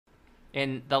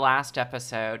In the last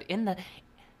episode,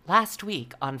 last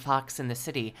week on Fox in the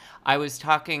City, I was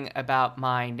talking about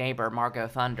my neighbor, Margot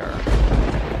Thunder.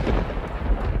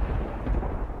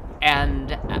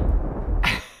 And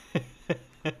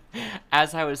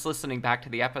as I was listening back to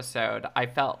the episode, I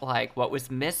felt like what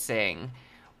was missing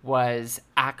was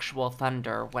actual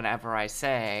thunder whenever I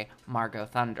say Margot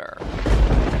Thunder.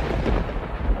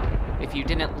 If you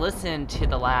didn't listen to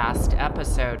the last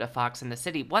episode of Fox in the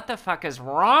City, what the fuck is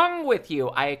wrong with you?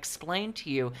 I explained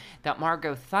to you that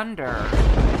Margot Thunder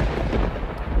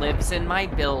lives in my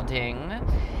building,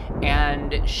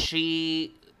 and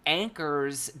she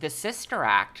anchors the Sister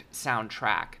Act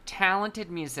soundtrack. Talented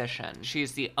musician.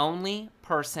 She's the only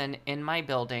person in my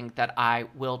building that I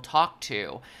will talk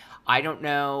to. I don't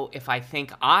know if I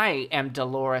think I am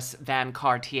Dolores Van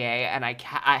Cartier and I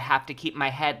have to keep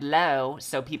my head low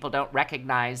so people don't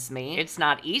recognize me. It's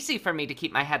not easy for me to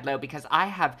keep my head low because I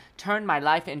have turned my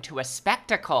life into a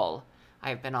spectacle.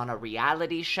 I've been on a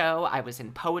reality show. I was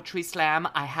in Poetry Slam.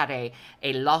 I had a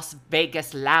Las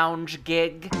Vegas lounge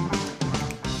gig.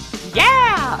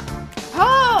 Yeah!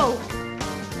 Oh!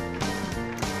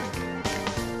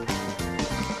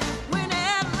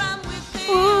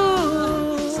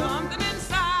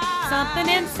 Something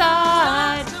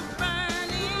inside.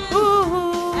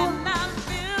 Ooh.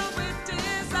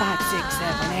 5, 6,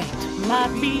 7, 8.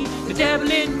 Might be the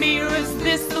devil in me, or is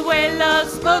this the way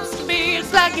love's supposed to be?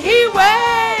 It's like a heat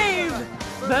wave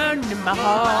burning in my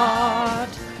heart.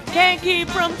 Can't keep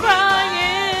from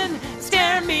crying,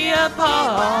 staring me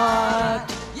apart.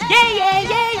 Yeah, yeah,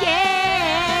 yeah,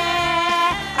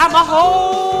 yeah. I'm a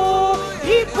whole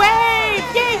heat wave.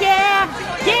 Yeah, yeah,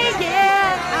 yeah,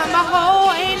 yeah. I'm a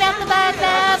whole ain't nothing but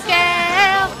love,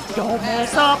 girl. Don't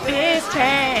mess up this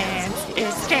chance.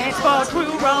 It's chance for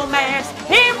true romance.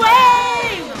 Heat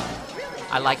wave.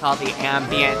 I like all the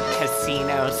ambient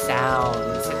casino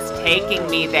sounds. It's taking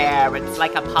me there. It's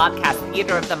like a podcast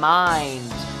theater of the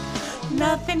mind.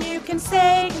 Nothing you can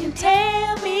say can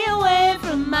tear me away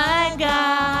from my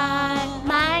guy,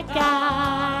 my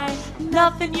guy.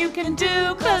 Nothing you can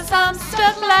do, 'cause I'm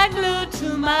stuck like glue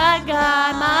to my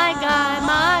guy, my guy,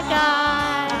 my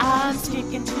guy. I'm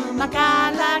sticking to my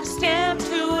guy like stem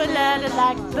to a ladder,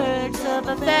 like birds of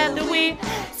a feather. We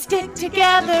stick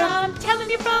together. I'm telling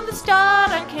you from the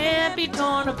start, I can't be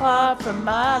torn apart from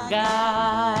my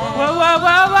guy. Whoa, whoa,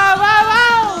 whoa, whoa, whoa,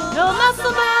 whoa. No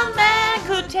muscle bound man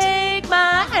could take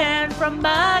my hand from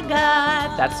my guy.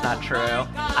 That's not true.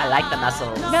 I like the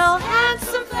muscles. No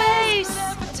handsome face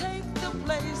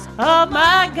of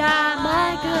my guy,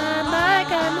 my guy, my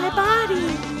guy, my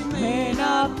body may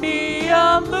not be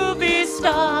a movie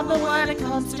star, but when it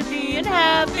comes to being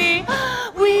happy,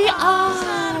 we are.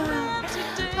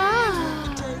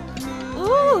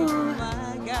 Ooh.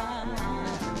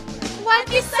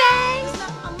 What'd you say?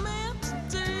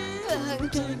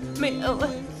 Take me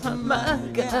away from my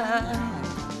guy.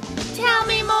 Tell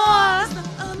me more.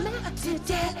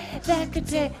 That could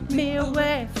take me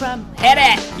away from. Hit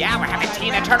it! Yeah, we're having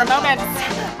Tina Turner moments.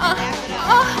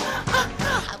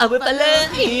 I will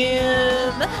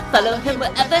follow him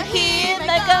wherever he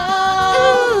may go.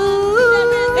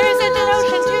 There's an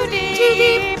ocean too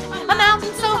deep, a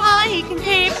mountain so high he can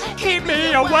keep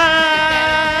me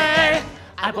away.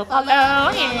 I will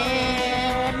follow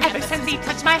him. Ever since he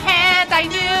touched my hand, I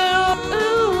knew.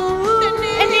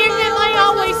 And near him I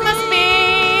always must be.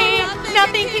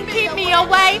 Nothing can keep me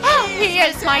away. He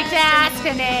is my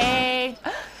destiny.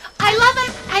 I love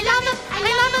him, I love him, I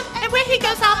love him. And where he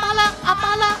goes, I'll follow, I'll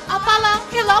follow, I'll follow.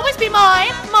 He'll always be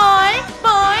mine, mine,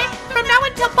 mine. From now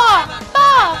until far.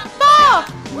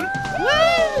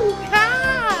 Woo!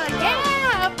 Ah,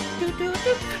 yeah.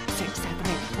 6, 7,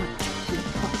 8. 1, 2, 3,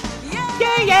 4.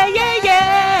 Yeah, yeah, yeah,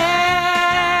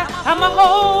 yeah. I'm a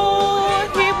whole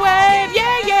heat wave.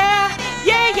 Yeah, yeah,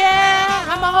 yeah, yeah.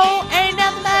 I'm a whole ain't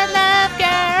nothing but love,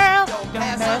 girl.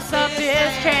 Don't mess up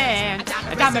this chance.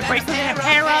 A diamond bracelet and a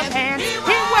pair of hands. Heat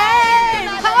wave.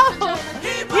 Oh,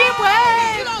 heat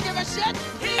wave. You don't give a shit.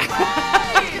 Heat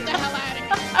wave. Get the hell out of here.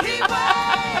 Heat wave.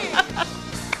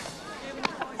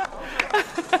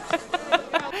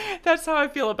 That's how I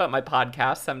feel about my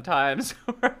podcast sometimes.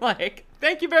 We're like,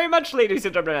 thank you very much, ladies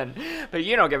and gentlemen. But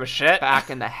you don't give a shit. Back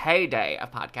in the heyday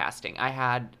of podcasting, I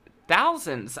had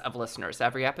thousands of listeners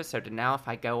every episode. And now if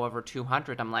I go over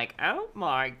 200, I'm like, oh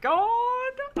my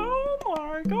God. Oh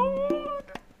my God.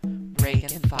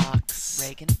 Reagan Fox.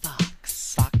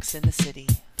 Fox in the City.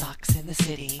 Fox in the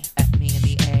City. F me in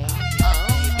the A.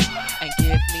 And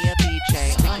give me a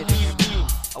BJ.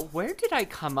 Where did I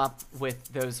come up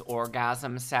with those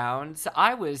orgasm sounds?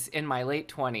 I was in my late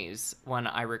 20s when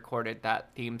I recorded that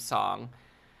theme song.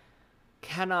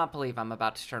 Cannot believe I'm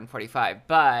about to turn 45,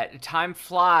 but time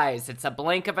flies. It's a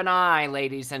blink of an eye,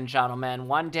 ladies and gentlemen.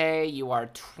 One day you are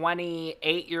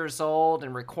 28 years old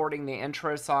and recording the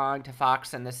intro song to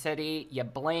Fox in the City. You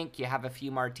blink, you have a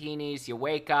few martinis, you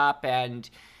wake up, and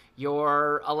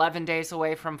you're 11 days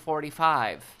away from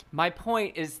 45. My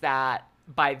point is that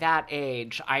by that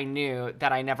age, I knew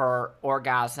that I never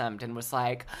orgasmed and was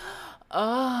like,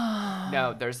 oh.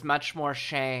 No, there's much more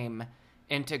shame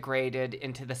integrated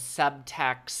into the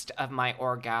subtext of my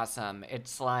orgasm.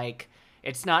 It's like,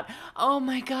 it's not, oh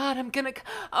my God, I'm gonna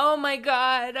come.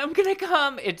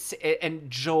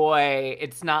 And joy.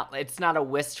 It's not a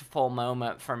wistful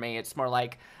moment for me. It's more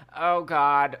like, oh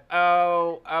God,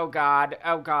 oh God,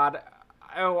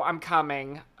 oh, I'm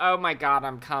coming. Oh my God,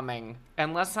 I'm coming.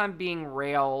 Unless I'm being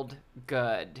railed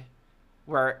good.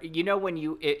 Where, you know, when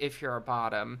if you're a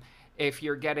bottom, if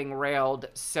you're getting railed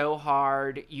so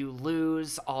hard, you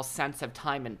lose all sense of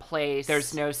time and place.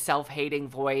 There's no self-hating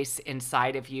voice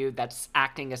inside of you that's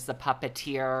acting as the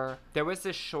puppeteer. There was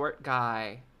this short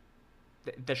guy,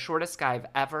 the shortest guy I've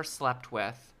ever slept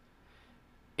with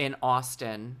in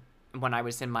Austin when I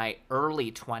was in my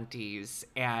early 20s,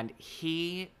 and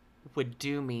he would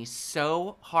do me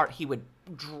so hard. He would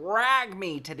drag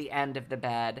me to the end of the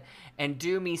bed and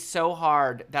do me so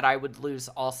hard that I would lose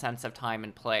all sense of time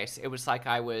and place. It was like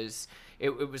it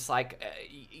was like,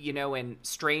 you know, in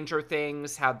Stranger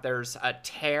Things, how there's a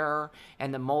tear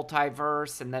and the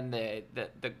multiverse, and then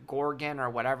the Gorgon or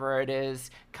whatever it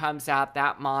is comes out,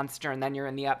 that monster, and then you're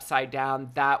in the Upside Down.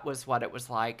 That was what it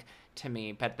was like to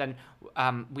me. But then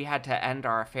we had to end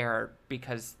our affair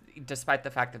because despite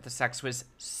the fact that the sex was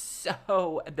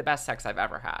the best sex I've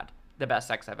ever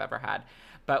had.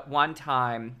 But one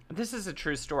time, this is a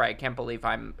true story. I can't believe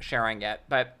I'm sharing it,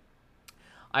 but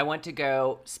I went to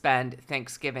go spend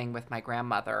Thanksgiving with my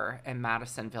grandmother in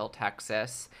Madisonville,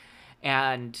 Texas,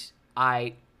 and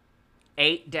I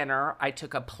ate dinner. I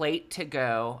took a plate to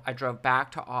go. I drove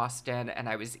back to Austin, and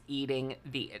I was eating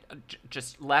the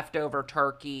just leftover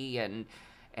turkey and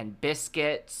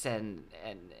biscuits and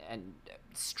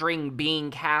string bean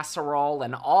casserole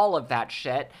and all of that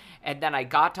shit. And then I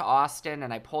got to Austin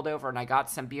and I pulled over and I got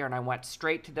some beer and I went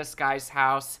straight to this guy's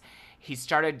house. He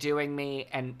started doing me,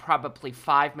 and probably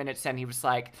 5 minutes in, he was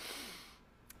like,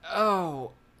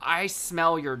 oh, I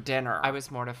smell your dinner. I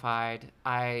was mortified.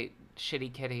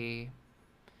 Shitty kitty,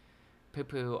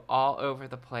 poo-poo all over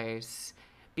the place.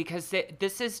 Because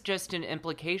this is just an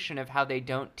implication of how they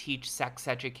don't teach sex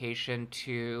education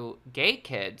to gay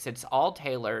kids. It's all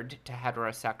tailored to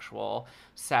heterosexual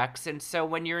sex. And so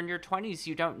when you're in your 20s,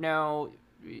 you don't know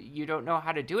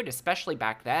how to do it, especially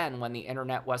back then when the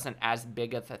internet wasn't as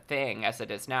big of a thing as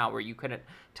it is now, where you couldn't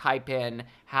type in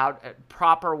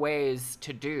proper ways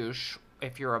to douche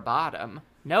if you're a bottom.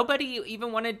 Nobody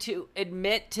even wanted to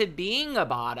admit to being a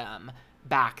bottom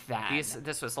back then.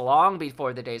 This was long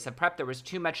before the days of PrEP. There was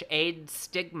too much AIDS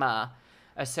stigma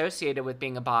associated with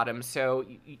being a bottom, so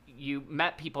you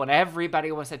met people and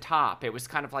everybody was a top. It was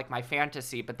kind of like my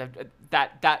fantasy, but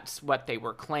that's what they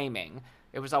were claiming.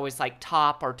 It was always like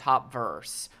top or top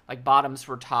verse. Like bottoms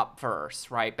were top verse,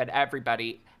 right? But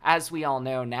everybody, as we all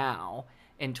know now,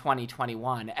 in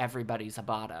 2021, everybody's a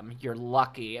bottom. You're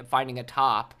lucky. Finding a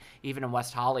top, even in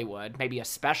West Hollywood, maybe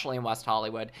especially in West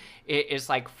Hollywood, it is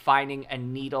like finding a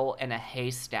needle in a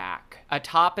haystack. A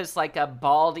top is like a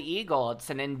bald eagle. It's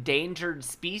an endangered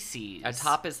species. A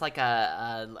top is like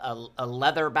a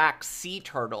leatherback sea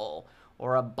turtle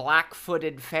or a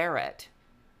black-footed ferret.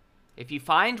 If you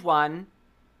find one,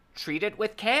 treat it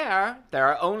with care. There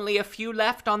are only a few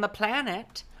left on the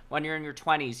planet. When you're in your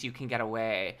 20s, you can get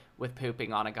away with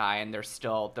pooping on a guy, and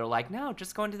they're like, no,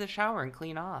 just go into the shower and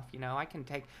clean off. You know,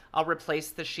 I'll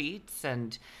replace the sheets.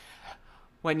 And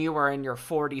when you were in your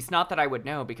 40s, not that I would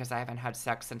know because I haven't had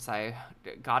sex since I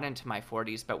got into my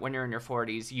 40s, but when you're in your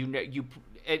 40s,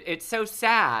 it's so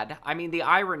sad. I mean, the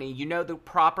irony, you know the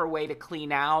proper way to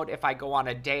clean out. If I go on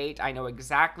a date, I know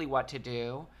exactly what to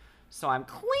do. So I'm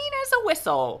clean as a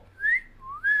whistle.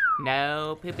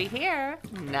 No poopy here.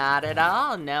 Not at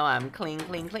all. No, I'm clean.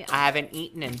 I haven't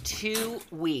eaten in 2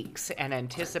 weeks in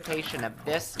anticipation of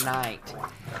this night.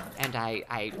 And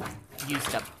I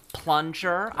used a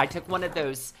plunger. I took one of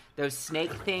those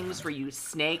snake things where you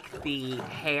snake the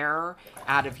hair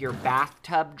out of your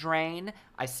bathtub drain.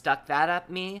 I stuck that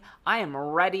up me. I am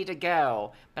ready to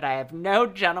go, but I have no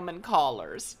gentleman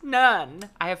callers. None.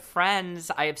 I have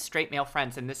friends. I have straight male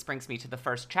friends, and this brings me to the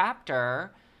first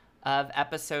chapter of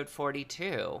episode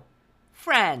 42.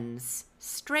 Friends,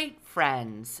 straight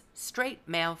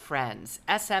male friends,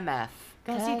 SMF.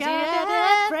 'Cause you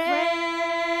got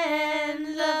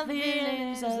friends, the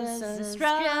feelings are so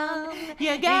strong,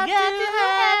 got to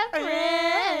have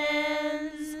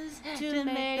friends to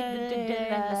make the day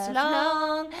last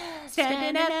long.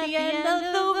 Standing at the end of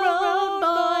the road,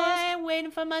 boy,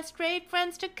 waiting for my straight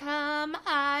friends to come.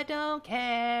 I don't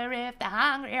care if they're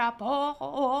hungry or poor.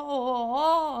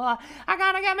 I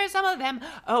gotta get me some of them.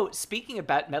 Oh, speaking of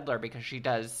Bette Midler, because she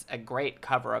does a great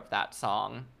cover of that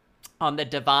song on the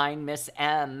Divine Miss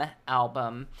M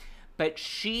album. But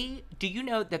do you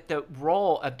know that the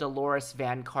role of Dolores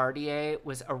Van Cartier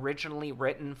was originally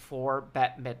written for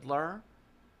Bette Midler?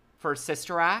 For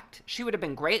Sister Act? She would have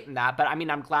been great in that, but I mean,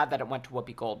 I'm glad that it went to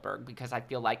Whoopi Goldberg because I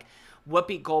feel like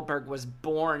Whoopi Goldberg was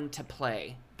born to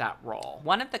play that role.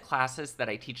 One of the classes that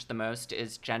I teach the most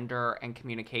is gender and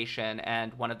communication,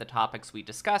 and one of the topics we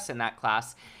discuss in that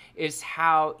class is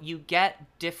how you get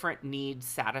different needs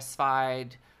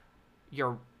satisfied,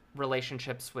 your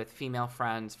relationships with female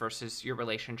friends versus your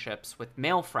relationships with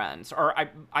male friends, or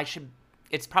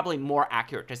it's probably more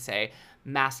accurate to say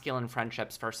masculine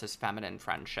friendships versus feminine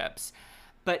friendships.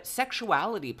 But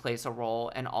sexuality plays a role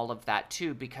in all of that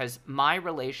too, because my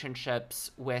relationships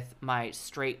with my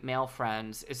straight male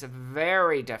friends is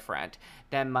very different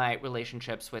than my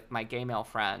relationships with my gay male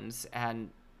friends,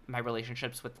 and my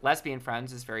relationships with lesbian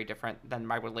friends is very different than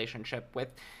my relationship with...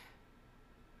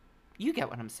 You get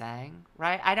what I'm saying,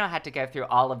 right? I don't have to go through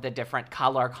all of the different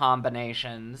color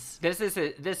combinations. This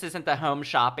isn't the home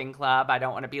shopping club. I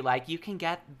don't want to be like, you can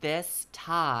get this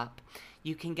top.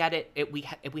 You can get it.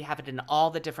 We have it in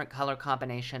all the different color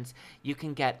combinations. You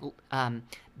can get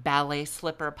ballet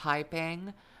slipper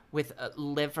piping with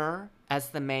liver as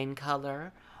the main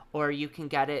color, or you can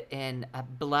get it in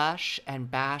blush and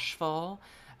bashful.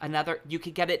 You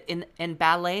could get it in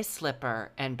ballet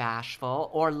slipper and bashful,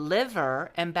 or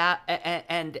liver and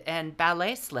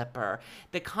ballet slipper.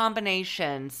 The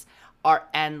combinations are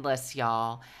endless,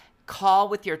 y'all. Call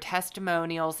with your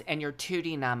testimonials and your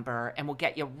Tootie number, and we'll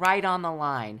get you right on the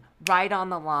line. Right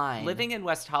on the line. Living in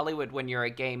West Hollywood when you're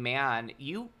a gay man,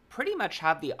 you pretty much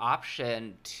have the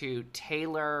option to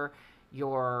tailor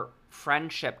your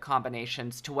friendship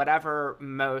combinations to whatever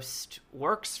most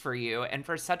works for you. And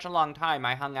for such a long time,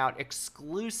 I hung out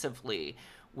exclusively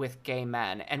with gay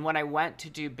men. And when I went to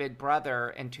do Big Brother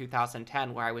in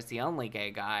 2010, where I was the only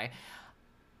gay guy,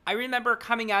 I remember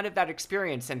coming out of that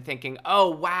experience and thinking,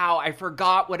 oh, wow, I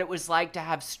forgot what it was like to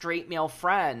have straight male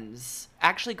friends.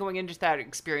 Actually, going into that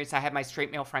experience, I had my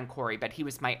straight male friend Corey, but he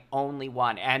was my only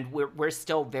one, and we're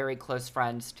still very close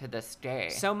friends to this day.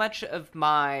 So much of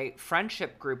my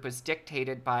friendship group was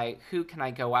dictated by who can I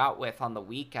go out with on the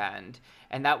weekend,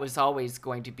 and that was always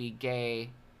going to be gay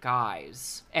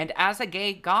guys. And as a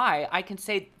gay guy, I can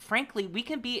say, frankly, we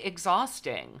can be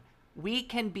exhausting. We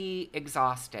can be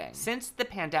exhausting. Since the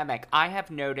pandemic, I have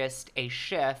noticed a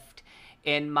shift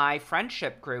in my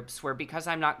friendship groups where, because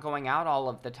I'm not going out all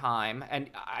of the time, and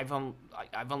I've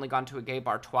only gone to a gay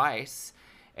bar twice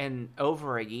in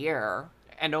over a year,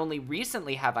 and only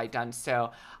recently have I done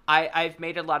so, I've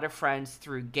made a lot of friends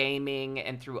through gaming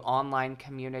and through online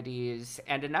communities,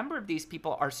 and a number of these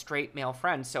people are straight male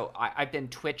friends. So I've been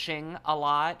twitching a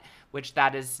lot, which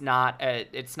that is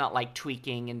it's not like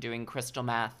tweaking and doing crystal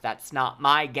meth. That's not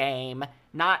my game.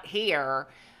 Not here.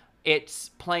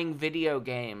 It's playing video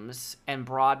games and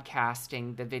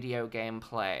broadcasting the video game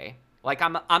play. Like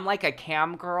I'm like a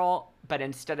cam girl, but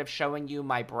instead of showing you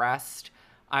my breast,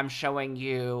 I'm showing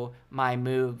you my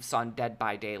moves on Dead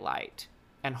by Daylight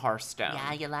and Hearthstone.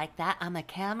 Yeah, you like that? I'm a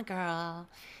cam girl.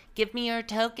 Give me your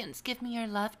tokens. Give me your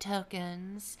love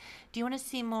tokens. Do you want to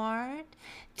see more?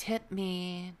 Tip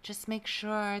me. Just make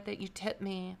sure that you tip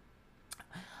me.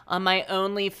 On my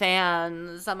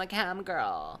OnlyFans, I'm a cam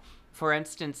girl. For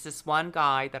instance, this one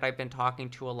guy that I've been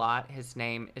talking to a lot, his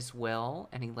name is Will,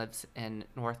 and he lives in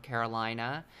North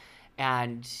Carolina.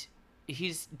 And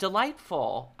he's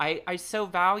delightful. I so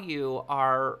value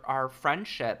our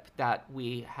friendship that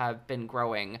we have been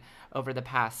growing over the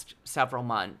past several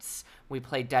months. We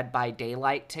play Dead by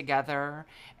Daylight together,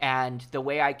 and the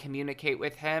way I communicate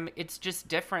with him, it's just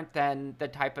different than the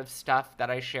type of stuff that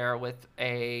I share with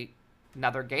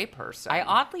another gay person. I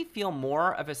oddly feel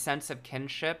more of a sense of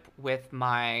kinship with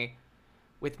my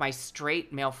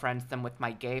straight male friends than with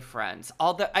my gay friends.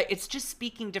 Although it's just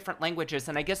speaking different languages,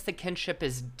 and I guess the kinship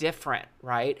is different,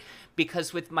 right?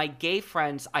 Because with my gay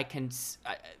friends, I can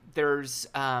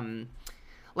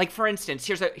like, for instance,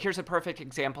 here's a perfect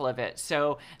example of it.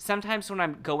 So sometimes when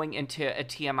I'm going into a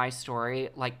TMI story,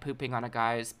 like pooping on a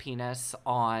guy's penis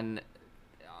on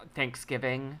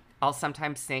Thanksgiving, I'll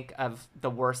sometimes think of the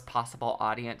worst possible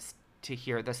audience to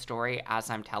hear the story as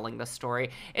I'm telling the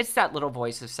story. It's that little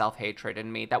voice of self-hatred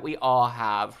in me that we all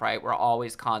have, right? We're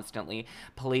always constantly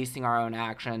policing our own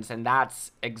actions, and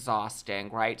that's exhausting,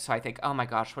 right? So I think, oh my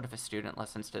gosh, what if a student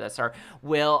listens to this? Or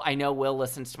I know Will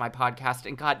listens to my podcast,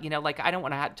 and God, like, I don't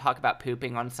want to talk about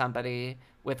pooping on somebody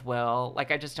with Will.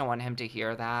 Like, I just don't want him to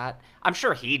hear that. I'm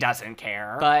sure he doesn't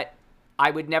care, but I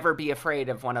would never be afraid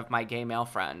of one of my gay male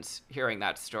friends hearing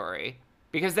that story.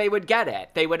 Because they would get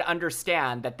it. They would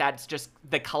understand that that's just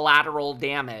the collateral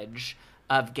damage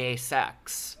of gay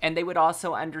sex. And they would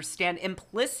also understand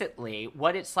implicitly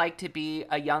what it's like to be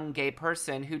a young gay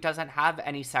person who doesn't have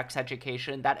any sex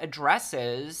education that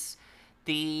addresses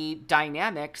the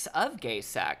dynamics of gay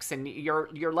sex. And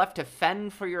you're left to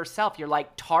fend for yourself. You're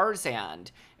like Tarzan.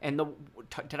 And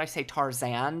did I say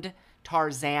Tarzan?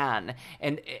 Tarzan,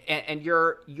 and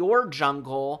your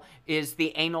jungle is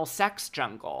the anal sex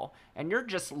jungle, and you're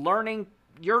just learning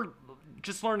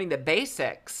the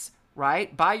basics,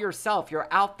 right? By yourself. You're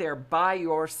out there by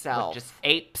yourself. With just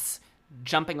apes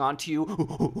jumping onto you.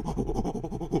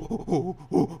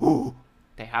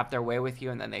 They have their way with you,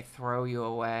 and then they throw you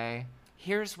away.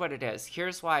 Here's what it is.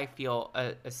 Here's why I feel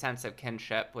a sense of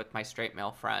kinship with my straight male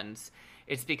friends.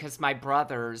 It's because my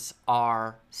brothers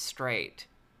are straight.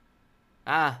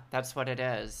 That's what it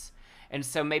is. And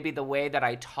so maybe the way that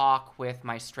I talk with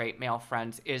my straight male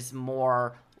friends is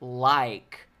more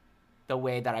like the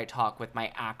way that I talk with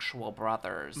my actual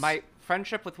brothers. My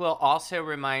friendship with Will also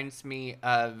reminds me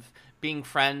of being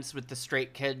friends with the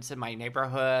straight kids in my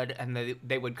neighborhood, and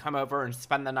they would come over and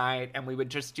spend the night, and we would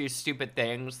just do stupid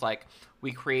things. Like,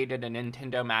 we created a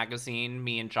Nintendo magazine,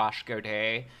 me and Josh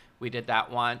Godet. We did that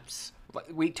once.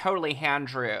 We totally hand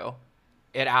drew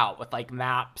it out with like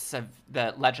maps of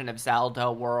the Legend of Zelda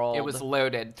world. It was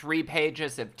loaded. 3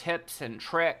 pages of tips and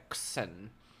tricks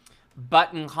and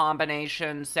button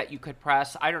combinations that you could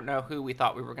press. I don't know who we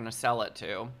thought we were going to sell it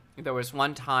to. There was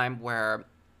one time where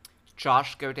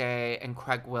Josh Godet and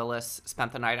Craig Willis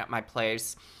spent the night at my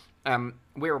place.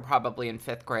 We were probably in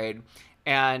 5th grade,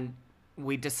 and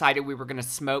we decided we were going to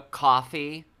smoke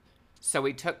coffee. So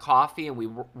we took coffee and we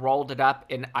rolled it up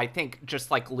in, I think, just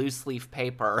like loose leaf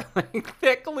paper, like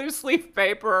thick loose leaf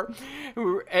paper.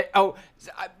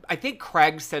 I think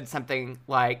Craig said something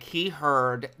like he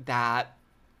heard that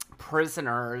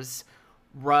prisoners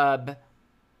rub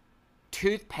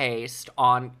toothpaste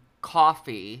on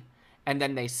coffee and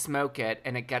then they smoke it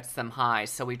and it gets them high.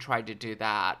 So we tried to do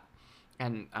that,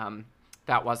 and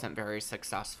that wasn't very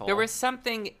successful. There was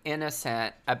something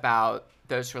innocent about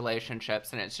those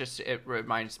relationships, and it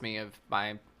reminds me of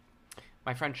my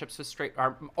friendships with straight,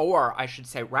 or I should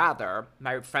say rather,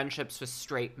 my friendships with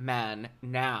straight men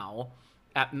now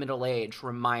at middle age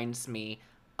reminds me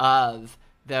of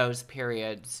those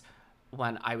periods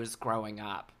when I was growing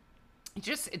up.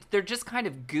 They're just kind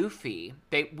of goofy.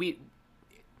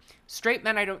 Straight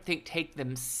men, I don't think, take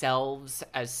themselves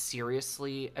as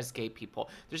seriously as gay people.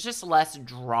 There's just less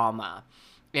drama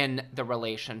in the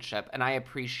relationship, and I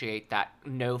appreciate that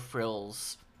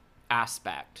no-frills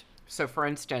aspect. So, for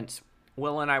instance,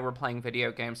 Will and I were playing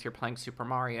video games. You're playing Super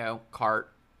Mario Kart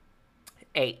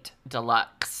 8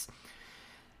 Deluxe.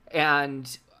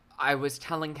 And I was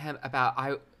telling him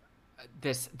about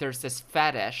there's this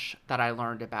fetish that I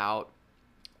learned about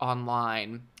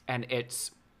online, and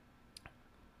it's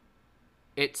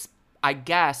I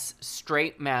guess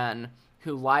straight men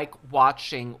who like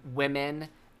watching women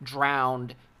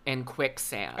drowned in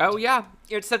quicksand. Oh yeah,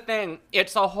 it's a thing.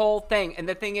 It's a whole thing. And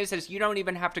the thing is you don't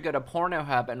even have to go to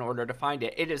Pornhub in order to find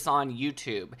it. It is on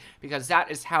YouTube, because that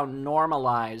is how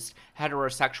normalized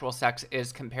heterosexual sex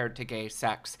is compared to gay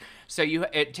sex. So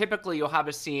typically you'll have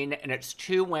a scene and it's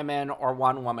 2 women or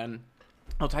 1 woman.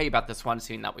 I'll tell you about this one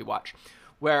scene that we watch,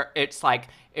 where it's like,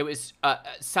 it was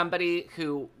somebody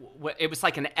who, it was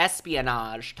like an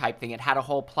espionage type thing. It had a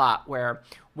whole plot where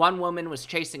one woman was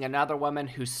chasing another woman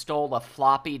who stole a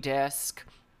floppy disk,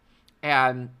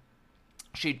 and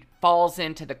she falls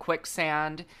into the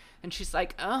quicksand, and she's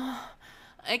like, oh,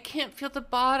 I can't feel the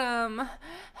bottom.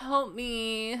 Help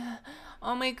me.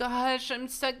 Oh my gosh,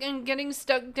 I'm getting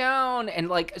stuck down. And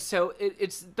like, so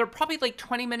they're probably like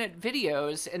 20-minute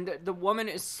videos, and the woman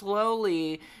is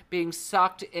slowly being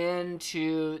sucked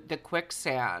into the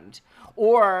quicksand.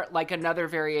 Or like another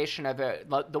variation of it,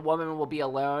 the woman will be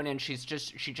alone, and she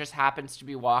just happens to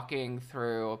be walking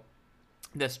through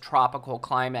this tropical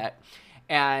climate,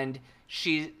 and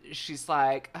she's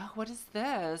like, oh, what is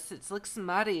this? It looks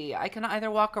muddy. I can either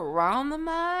walk around the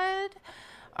mud,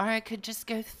 or I could just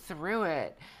go through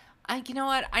it. You know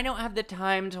what? I don't have the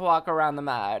time to walk around the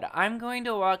mud. I'm going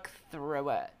to walk through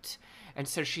it. And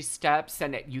so she steps,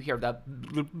 and you hear the,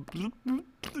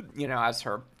 as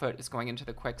her foot is going into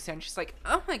the quicksand. She's like,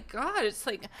 oh my God, it's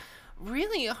like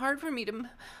really hard for me to,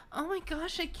 oh my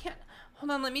gosh, I can't. Hold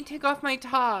on, let me take off my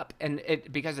top. And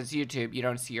because it's YouTube, you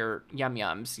don't see her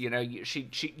yum-yums.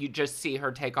 You just see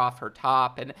her take off her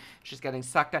top, and she's getting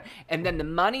sucked down. And then the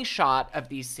money shot of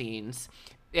these scenes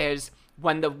is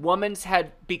when the woman's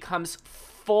head becomes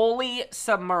fully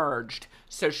submerged.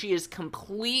 So she is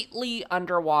completely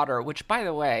underwater, which, by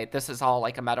the way, this is all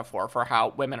like a metaphor for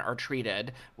how women are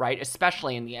treated, right?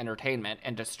 Especially in the entertainment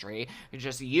industry. You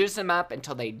just use them up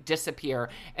until they disappear.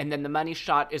 And then the money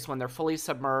shot is when they're fully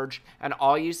submerged and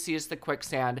all you see is the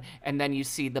quicksand. And then you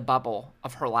see the bubble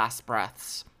of her last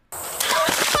breaths. Oh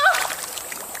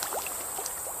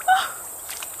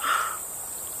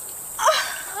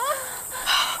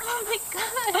my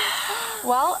God.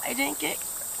 Well, I didn't get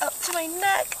up to my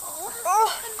neck.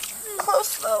 Oh,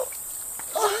 close though.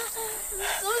 I'm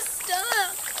so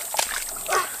stuck.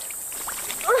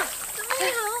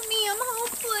 Someone help me, I'm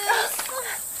hopeless.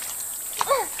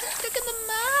 I'm stuck in the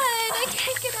mud. I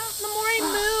can't get out. The more I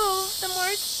move, the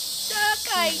more stuck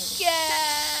I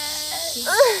get.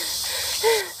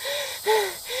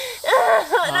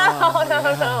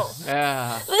 No.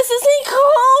 Yeah. This isn't cool.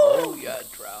 Oh, yeah,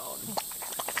 drown.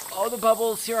 Oh, the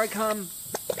bubbles. Here I come.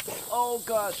 Oh,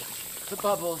 gosh. The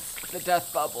bubbles. The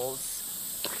death bubbles.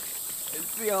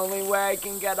 It's the only way I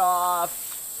can get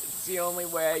off. It's the only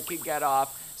way I can get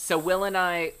off. So Will and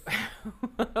I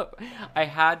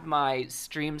had my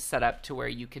stream set up to where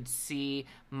you could see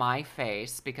my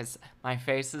face, because my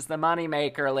face is the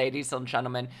moneymaker, ladies and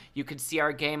gentlemen. You could see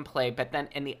our gameplay, but then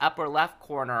in the upper left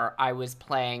corner, I was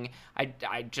playing,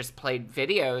 I just played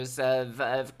videos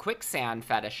of quicksand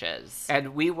fetishes.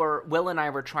 And Will and I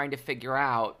were trying to figure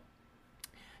out,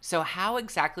 so how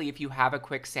exactly, if you have a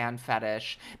quicksand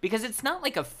fetish, because it's not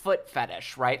like a foot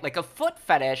fetish, right? Like a foot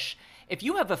fetish, if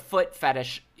you have a foot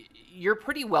fetish, you're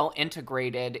pretty well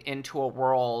integrated into a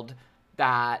world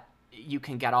that you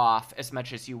can get off as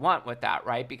much as you want with that,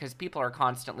 right? Because people are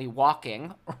constantly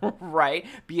walking, right?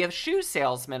 Be a shoe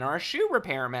salesman or a shoe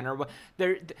repairman,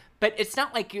 but it's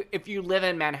not like if you live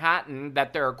in Manhattan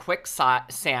that there are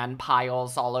quicksand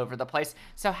piles all over the place.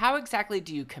 So how exactly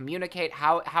do you communicate?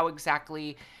 How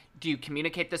exactly do you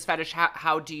communicate this fetish?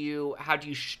 How do you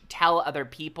tell other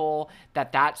people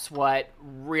that that's what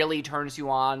really turns you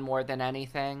on more than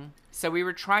anything? So we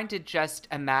were trying to just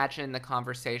imagine the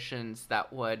conversations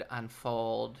that would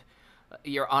unfold.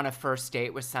 You're on a first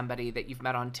date with somebody that you've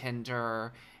met on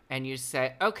Tinder, and you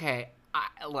say, okay,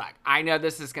 look, I know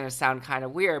this is going to sound kind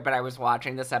of weird, but I was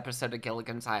watching this episode of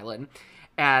Gilligan's Island,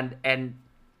 and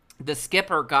the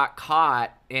skipper got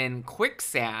caught in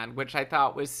quicksand, which I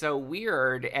thought was so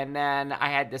weird. And then I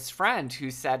had this friend who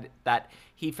said that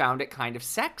he found it kind of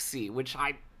sexy, which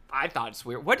I thought it's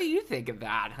weird. What do you think of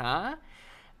that, huh?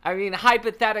 I mean,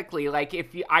 hypothetically, like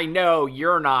I know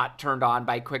you're not turned on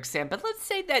by quicksand, but let's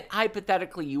say that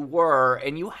hypothetically you were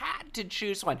and you had to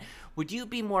choose one. Would you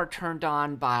be more turned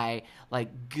on by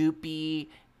like goopy,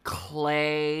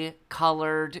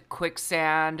 clay-colored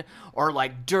quicksand, or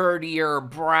like dirtier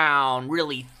brown,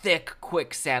 really thick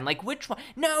quicksand? Like which one?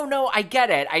 No, I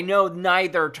get it. I know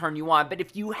neither turn you on, but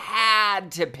if you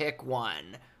had to pick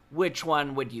one, which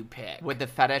one would you pick? Would the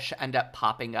fetish end up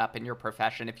popping up in your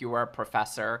profession if you were a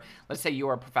professor? Let's say you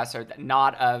were a professor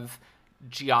not of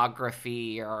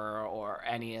geography or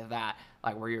any of that,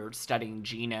 like where you're studying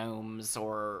genomes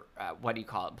or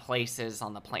places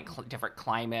on the planet, different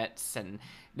climates. And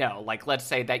no, like let's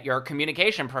say that you're a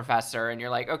communication professor and you're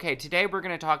like, okay, today we're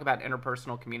going to talk about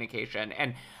interpersonal communication.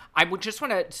 And I would just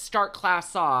want to start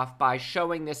class off by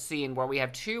showing this scene where we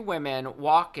have two women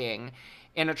walking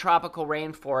in a tropical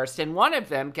rainforest, and one of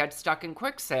them gets stuck in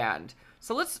quicksand.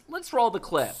 So let's roll the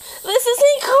clip. This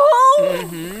isn't cool.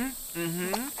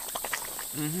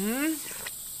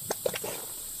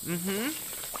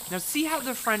 Now see how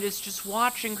the friend is just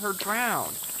watching her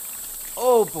drown.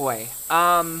 Oh boy.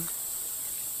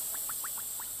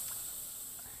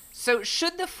 So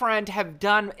should the friend have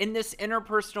done, in this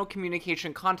interpersonal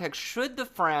communication context, should the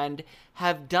friend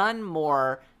have done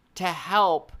more to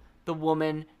help the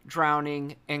woman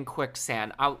drowning in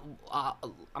quicksand? I'm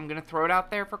going to throw it out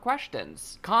there for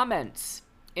questions, comments,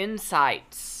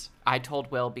 insights. I told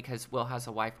Will, because Will has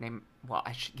a wife named, well,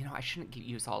 I shouldn't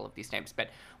use all of these names, but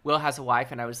Will has a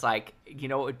wife, and I was like,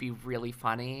 it would be really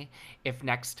funny if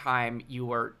next time you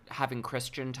were having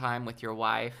Christian time with your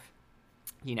wife.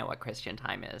 You know what Christian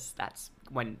time is. That's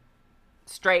when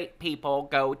straight people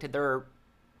go to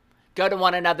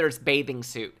one another's bathing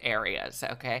suit areas,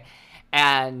 okay?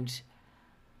 And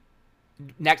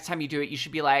next time you do it, you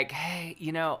should be like, hey,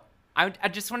 I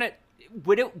just want to.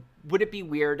 Would it be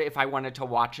weird if I wanted to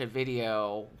watch a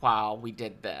video while we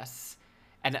did this?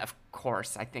 And of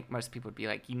course, I think most people would be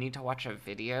like, "You need to watch a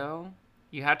video?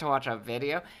 You have to watch a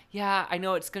video?" Yeah, I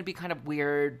know it's going to be kind of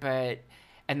weird, but.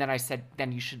 And then I said,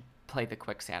 then you should play the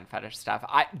quicksand fetish stuff.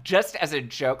 Just as a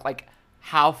joke, like,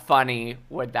 how funny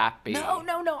would that be? No,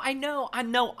 I know.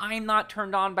 I'm not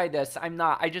turned on by this. I'm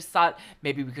not. I just thought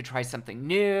maybe we could try something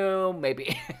new.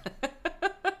 Maybe.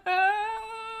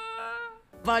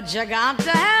 But you got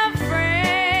to have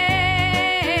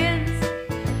friends.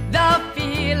 The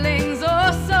feelings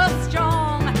are so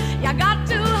strong. You got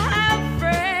to have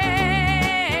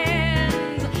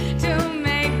friends to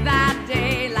make that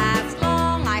day last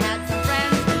long. I had some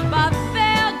friends, but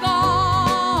they're gone.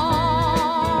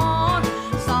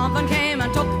 Something came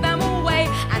and took them away,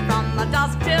 and from the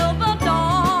dusk till the dawn,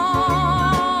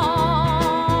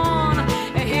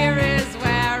 here is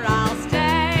where I'll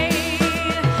stay.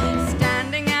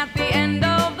 Standing at the end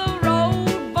of the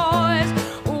road, boys,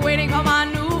 waiting for my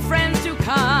new friends to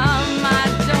come. I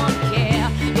don't care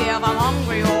if I'm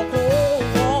hungry or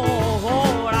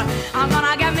cold. I'm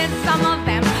gonna get me some of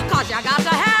them, 'cause you got to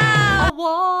have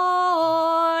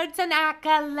Awards and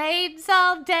accolades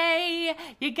all day.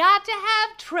 You got to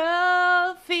have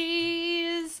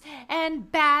trophies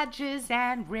and badges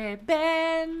and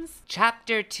ribbons.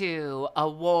 Chapter 2,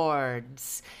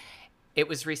 Awards. It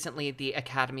was recently the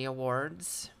Academy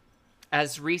Awards,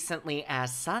 as recently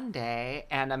as Sunday,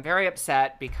 and I'm very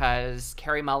upset because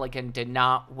Carey Mulligan did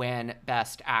not win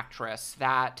Best Actress.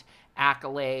 That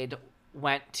accolade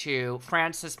went to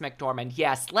Frances McDormand.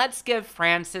 Yes, let's give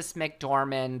Frances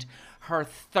McDormand her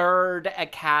 3rd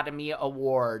Academy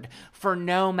Award for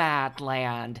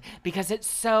Nomadland, because it's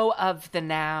so of the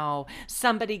now.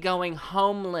 Somebody going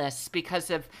homeless because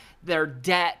of their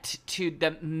debt to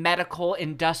the medical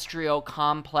industrial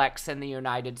complex in the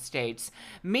United States.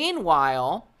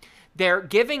 Meanwhile, they're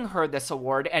giving her this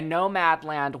award, and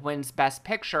Nomadland wins Best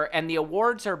Picture, and the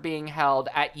awards are being held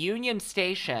at Union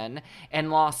Station in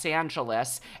Los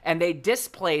Angeles, and they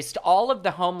displaced all of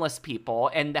the homeless people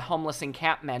and the homeless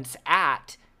encampments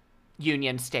at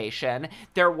Union Station.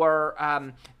 There were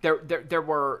there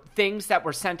were things that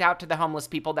were sent out to the homeless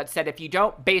people that said, if you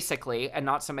don't, basically, and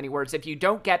not so many words, if you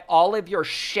don't get all of your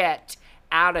shit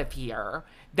out of here,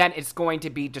 then it's going to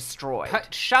be destroyed.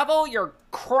 Shovel your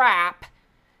crap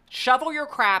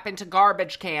into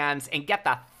garbage cans and get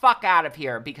the fuck out of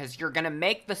here, because you're gonna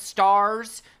make the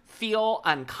stars feel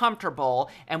uncomfortable,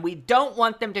 and we don't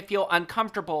want them to feel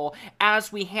uncomfortable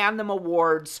as we hand them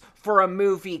awards for a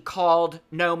movie called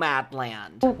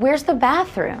Nomadland. Where's the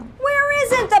bathroom? Where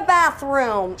isn't the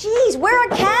bathroom? Jeez, wear a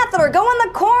catheter. Go in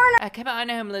the corner. Come on,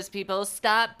 homeless people,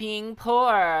 stop being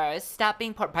poor. Stop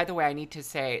being poor. By the way, I need to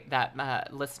say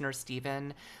that listener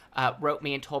Steven wrote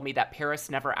me and told me that Paris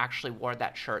never actually wore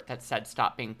that shirt that said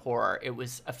 "Stop Being Poor." It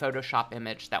was a Photoshop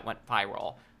image that went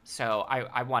viral. So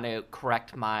I want to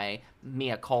correct my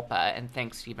mea culpa, and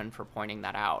thanks, Steven, for pointing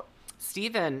that out.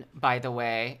 Steven, by the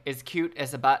way, is cute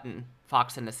as a button,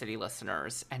 Fox in the City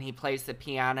listeners, and he plays the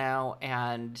piano,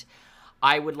 and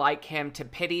I would like him to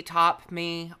pity top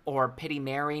me or pity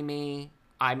marry me.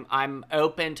 I'm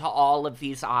open to all of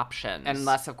these options,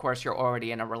 unless, of course, you're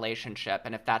already in a relationship.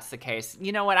 And if that's the case,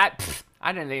 you know what?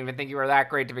 I didn't even think you were that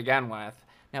great to begin with.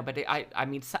 No, but I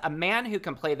mean, a man who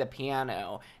can play the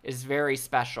piano is very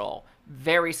special,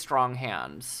 very strong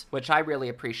hands, which I really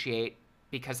appreciate,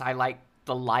 because I like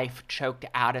the life choked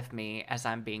out of me as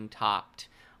I'm being topped.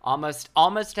 Almost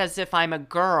as if I'm a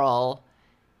girl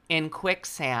in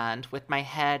quicksand with my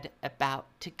head about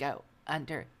to go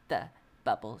under the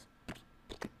bubbles.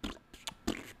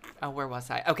 Oh, where was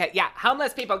I? Okay, yeah,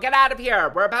 homeless people, get out of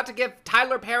here. We're about to give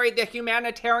Tyler Perry the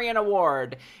Humanitarian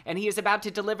Award, and he is about to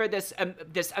deliver this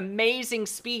amazing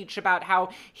speech about how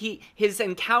his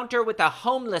encounter with a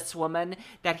homeless woman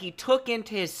that he took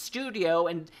into his studio,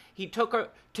 and he took her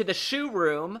to the shoe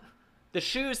room, the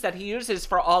shoes that he uses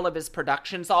for all of his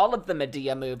productions, all of the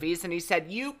Medea movies, and he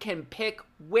said, you can pick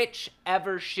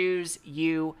whichever shoes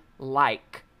you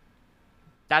like.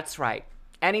 That's right.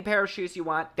 Any pair of shoes you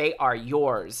want, they are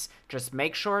yours. Just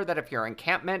make sure that if your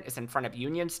encampment is in front of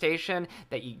Union Station,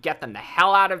 that you get them the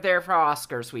hell out of there for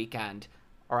Oscars weekend,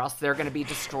 or else they're going to be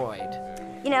destroyed.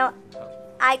 You know,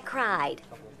 I cried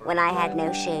when I had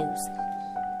no shoes,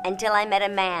 until I met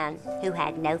a man who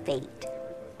had no feet.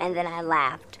 And then I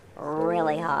laughed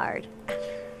really hard.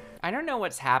 I don't know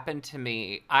what's happened to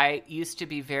me. I used to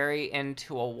be very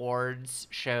into awards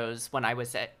shows when I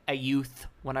was a youth,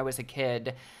 when I was a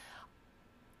kid.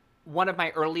 One of my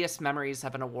earliest memories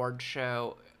of an award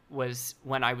show was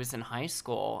when I was in high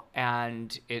school,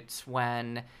 and it's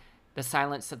when The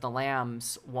Silence of the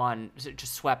Lambs won,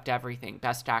 just swept everything.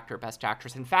 Best Actor, Best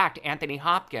Actress. In fact, Anthony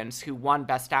Hopkins, who won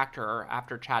Best Actor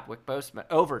after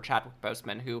over Chadwick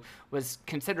Boseman, who was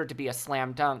considered to be a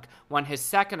slam dunk, won his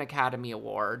second Academy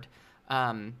Award.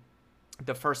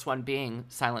 The first one being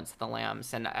Silence of the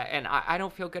Lambs. And I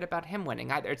don't feel good about him winning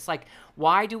either. It's like,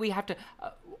 why do we have to...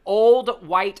 old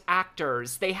white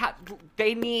actors,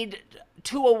 they need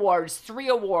 2 awards, 3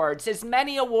 awards, as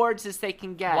many awards as they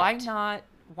can get.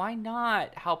 Why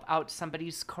not help out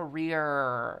somebody's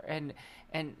career and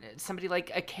somebody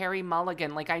like a Carey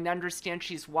Mulligan? Like, I understand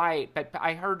she's white, but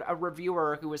I heard a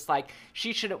reviewer who was like,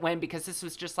 she shouldn't win because this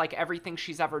was just like everything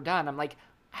she's ever done. I'm like,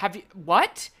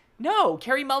 what? No,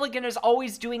 Carey Mulligan is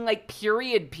always doing like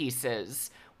period pieces.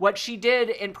 What she did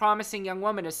in Promising Young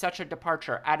Woman is such a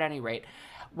departure. At any rate,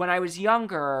 when I was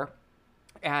younger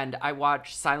and I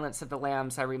watched Silence of the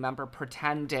Lambs, I remember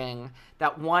pretending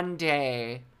that one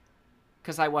day,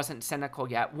 because I wasn't cynical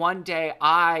yet, one day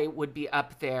I would be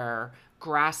up there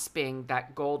grasping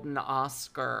that golden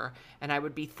Oscar, and I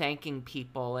would be thanking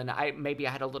people, and maybe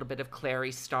I had a little bit of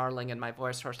Clary Starling in my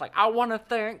voice, where it's like, I want to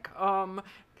thank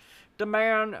the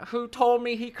man who told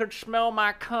me he could smell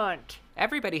my cunt.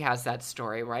 Everybody has that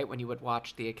story, right? When you would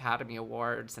watch the Academy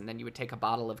Awards, and then you would take a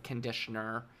bottle of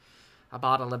conditioner, a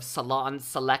bottle of Salon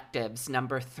Selectives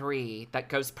number 3 that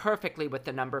goes perfectly with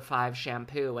the number 5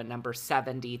 shampoo, and number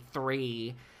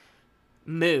 73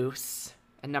 mousse,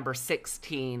 and number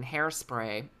 16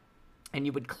 hairspray. And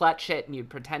you would clutch it, and you'd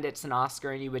pretend it's an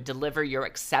Oscar, and you would deliver your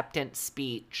acceptance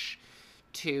speech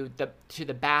to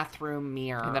the bathroom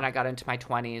mirror. And then I got into my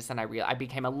 20s, and I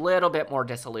became a little bit more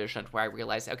disillusioned, where I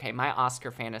realized, okay, my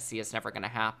Oscar fantasy is never going to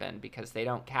happen because they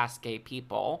don't cast gay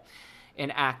people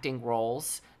in acting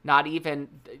roles. Not even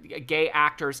gay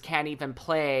actors can't even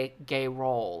play gay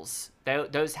roles.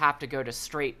 Those have to go to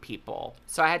straight people.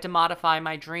 So I had to modify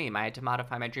my dream.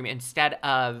 Instead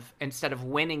of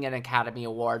winning an Academy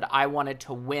Award, I wanted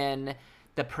to win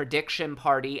the prediction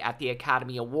party at the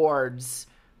Academy Awards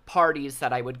parties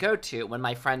that I would go to when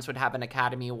my friends would have an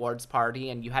Academy Awards party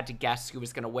and you had to guess who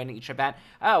was going to win each event.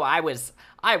 Oh, I was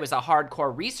a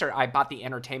hardcore researcher. I bought the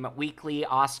Entertainment Weekly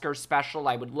Oscar special.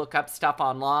 I would look up stuff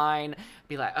online,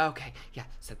 be like, okay, yeah,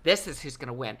 so this is who's going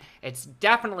to win. It's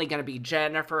definitely going to be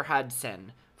Jennifer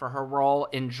Hudson for her role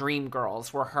in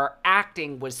Dreamgirls, where her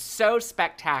acting was so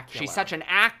spectacular. She's such an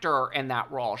actor in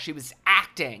that role. She was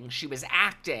acting.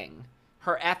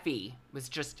 Her Effie was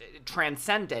just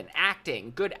transcendent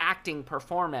acting, good acting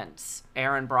performance.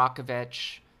 Erin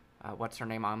Brockovich, what's her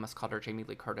name? I almost called her Jamie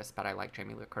Lee Curtis, but I like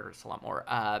Jamie Lee Curtis a lot more.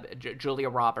 Julia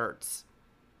Roberts.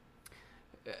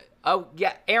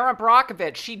 Erin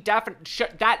Brockovich,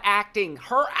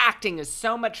 her acting is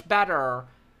so much better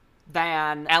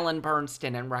than Ellen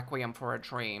Bernstein in Requiem for a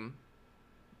Dream.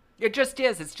 It just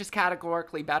is. It's just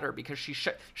categorically better because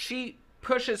she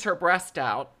pushes her breast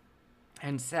out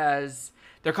and says,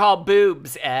 they're called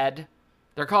boobs, Ed.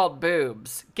 They're called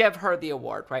boobs. Give her the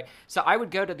award, right? So I would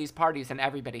go to these parties and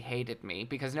everybody hated me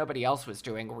because nobody else was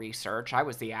doing research. I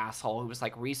was the asshole who was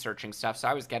like researching stuff, so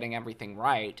I was getting everything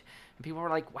right. And people were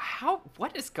like,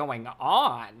 what is going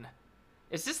on?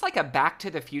 Is this like a Back to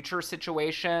the Future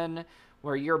situation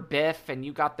where you're Biff and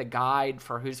you got the guide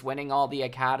for who's winning all the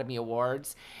Academy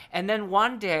Awards? And then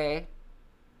one day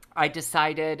I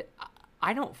decided,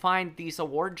 I don't find these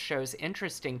award shows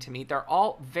interesting to me. They're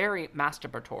all very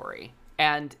masturbatory.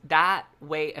 And that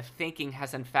way of thinking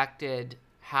has infected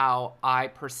how I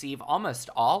perceive almost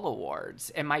all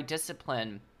awards. In my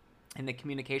discipline, in the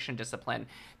communication discipline,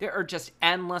 there are just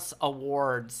endless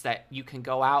awards that you can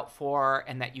go out for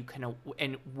and that you can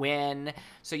win.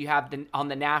 So you have on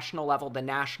the national level, the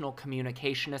National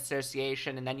Communication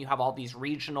Association, and then you have all these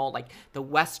regional, like the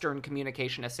Western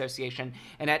Communication Association.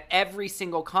 And at every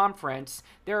single conference,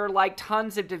 there are like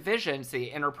tons of divisions: the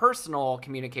Interpersonal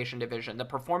Communication Division, the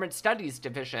Performance Studies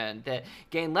Division, the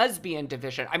Gay and Lesbian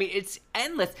Division. I mean, it's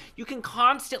endless. You can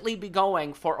constantly be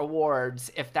going for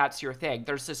awards if that's your thing.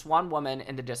 There's this one woman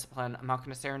in the discipline, I'm not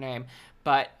going to say her name,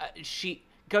 but she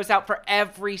goes out for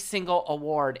every single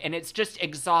award, and it's just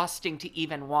exhausting to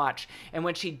even watch. And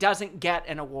when she doesn't get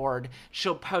an award,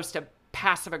 she'll post a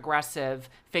passive-aggressive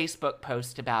Facebook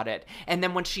post about it. And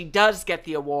then when she does get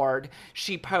the award,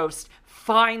 she posts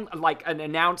like an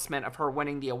announcement of her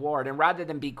winning the award. And rather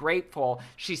than be grateful,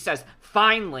 she says,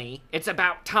 finally, it's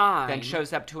about time. Then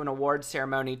shows up to an award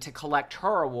ceremony to collect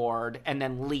her award and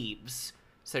then leaves.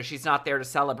 So she's not there to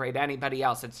celebrate anybody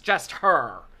else. It's just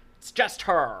her.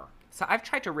 So I've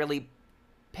tried to really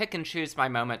pick and choose my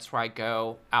moments where I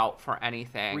go out for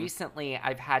anything. Recently,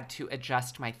 I've had to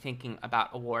adjust my thinking about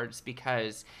awards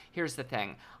because here's the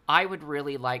thing. I would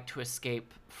really like to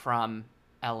escape from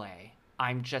LA.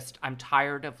 I'm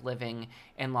tired of living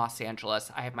in Los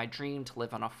Angeles. I have my dream to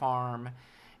live on a farm,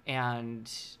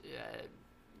 and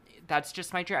that's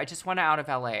just my dream. I just want out of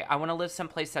LA. I want to live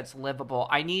someplace that's livable.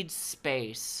 I need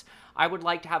space. I would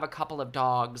like to have a couple of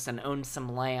dogs and own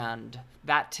some land.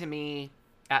 That to me,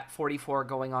 at 44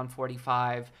 going on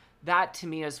 45, that to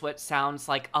me is what sounds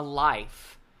like a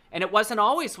life. And it wasn't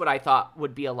always what I thought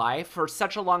would be a life. For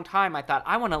such a long time, I thought,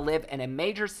 I want to live in a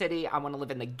major city. I want to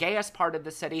live in the gayest part of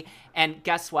the city. And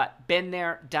guess what? Been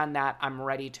there, done that. I'm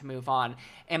ready to move on.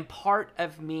 And part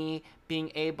of me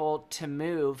being able to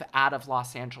move out of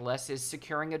Los Angeles is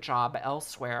securing a job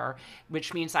elsewhere,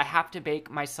 which means I have to make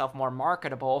myself more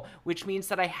marketable, which means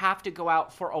that I have to go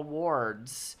out for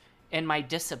awards in my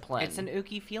discipline. It's an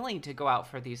ooky feeling to go out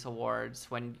for these awards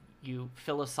when you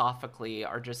philosophically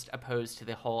are just opposed to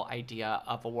the whole idea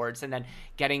of awards, and then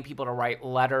getting people to write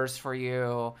letters for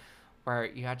you where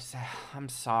you have to say, I'm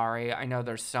sorry, I know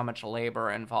there's so much labor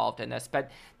involved in this.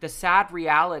 But the sad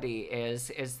reality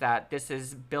is that this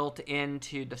is built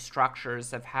into the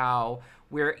structures of how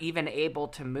we're even able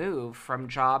to move from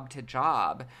job to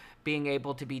job, being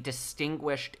able to be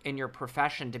distinguished in your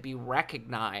profession, to be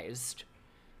recognized.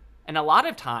 And a lot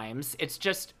of times, it's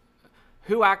just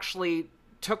who actually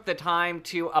took the time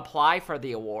to apply for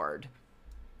the award.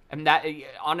 And that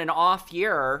on an off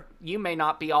year, you may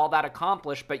not be all that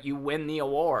accomplished, but you win the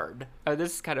award. Oh,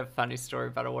 this is kind of a funny story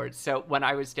about awards. So when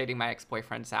I was dating my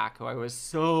ex-boyfriend, Zach, who I was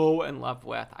so in love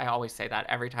with, I always say that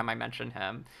every time I mention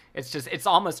him. It's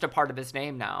almost a part of his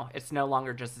name now. It's no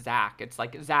longer just Zach. It's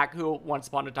like Zach, who once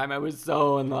upon a time I was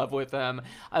so in love with him.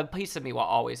 A piece of me will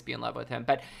always be in love with him.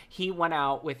 But he went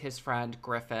out with his friend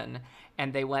Griffin,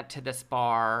 and they went to this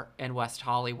bar in West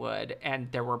Hollywood,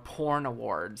 and there were porn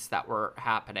awards that were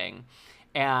happening.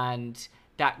 And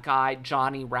that guy,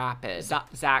 Johnny Rapid,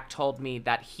 Zach told me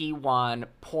that he won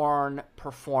Porn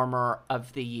Performer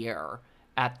of the Year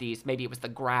at these, maybe it was the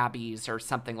Grabbies or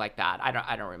something like that.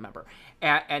 I don't remember.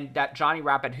 And that Johnny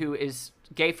Rapid, who is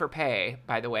gay for pay,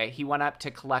 by the way, he went up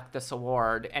to collect this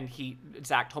award, and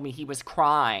Zach told me he was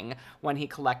crying when he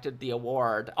collected the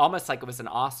award, almost like it was an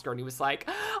Oscar, and he was like,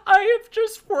 I have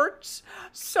just worked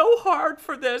so hard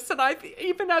for this, and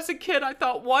even as a kid, I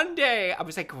thought one day, I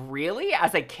was like, really?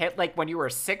 As a kid, like when you were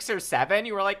 6 or 7,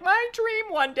 you were like, my dream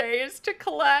one day is to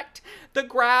collect the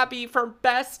Grabby for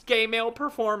Best Gay Male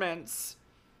Performance.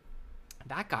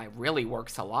 That guy really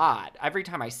works a lot. Every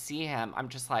time I see him, I'm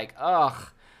just like,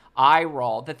 ugh. Eye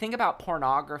roll. The thing about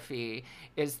pornography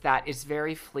is that it's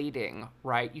very fleeting,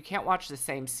 right? You can't watch the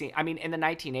same scene. I mean, in the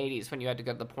 1980s, when you had to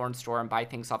go to the porn store and buy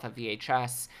things off of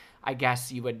VHS, I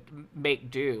guess you would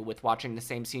make do with watching the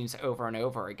same scenes over and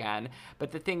over again. But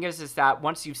the thing is that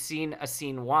once you've seen a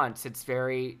scene once, it's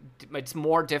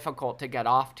more difficult to get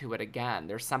off to it again.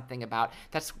 There's something about,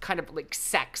 that's kind of like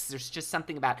sex. There's just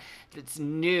something about that's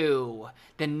new,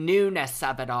 the newness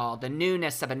of it all, the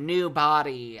newness of a new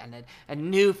body and a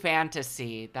new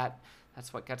fantasy.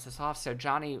 That's what gets us off. So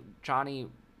Johnny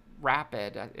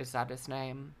Rapid, is that his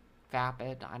name?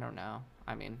 Vapid? I don't know.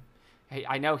 I mean,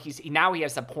 I know now he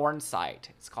has a porn site.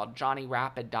 It's called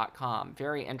JohnnyRapid.com.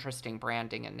 Very interesting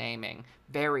branding and naming.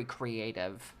 Very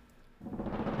creative.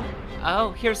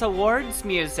 Oh, here's awards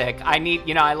music.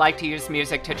 I like to use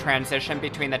music to transition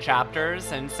between the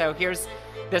chapters. And so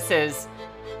this is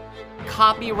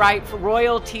copyright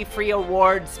royalty-free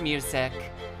awards music.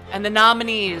 And the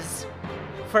nominees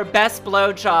for Best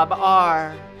Blowjob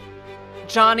are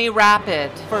Johnny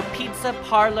Rapid for Pizza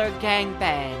Parlor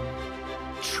Gangbang,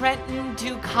 Trenton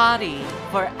Ducati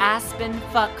for Aspen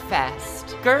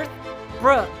Fuckfest, Girth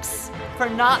Brooks for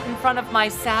Not in Front of My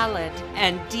Salad,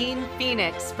 and Dean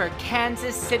Phoenix for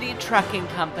Kansas City Trucking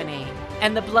Company.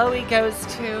 And the blowy goes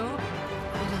to...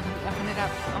 Hold on, let me open it up.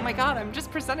 Oh my god, I'm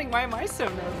just presenting. Why am I so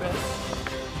nervous?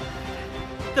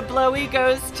 The blowy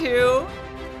goes to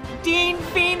Dean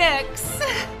Phoenix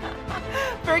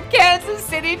for Kansas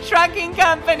City Trucking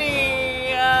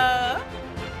Company.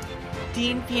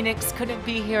 Dean Phoenix couldn't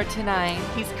be here tonight.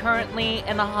 He's currently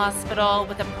in the hospital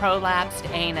with a prolapsed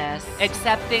anus.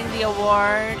 Accepting the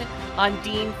award on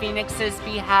Dean Phoenix's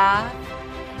behalf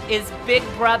is Big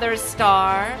Brother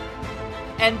star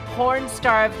and Porn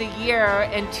Star of the Year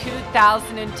in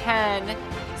 2010,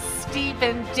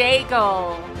 Stephen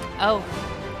Daigle.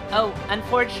 Oh,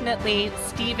 unfortunately,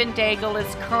 Stephen Daigle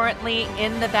is currently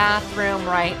in the bathroom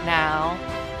right now,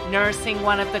 nursing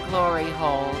one of the glory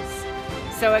holes.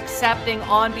 So accepting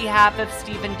on behalf of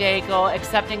Stephen Daigle,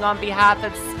 accepting on behalf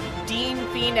of Dean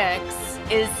Phoenix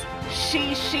is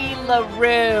Shishi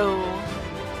LaRue.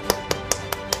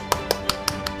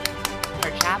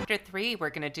 For chapter 3, we're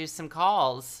gonna do some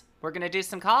calls.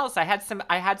 I had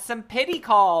some pity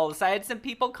calls. I had some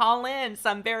people call in, so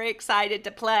I'm very excited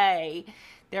to play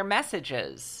their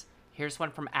messages. Here's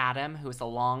one from Adam, who is a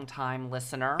long-time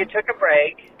listener. You took a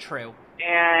break. True.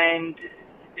 And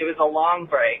it was a long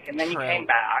break, and then you came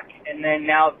back, and then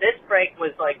now this break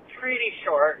was like pretty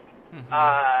short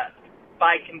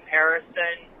by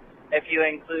comparison. If you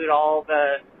include all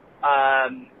the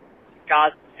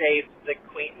God Save the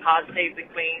Queens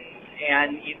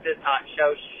and Eat This Hot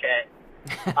Show shit,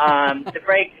 the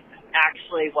break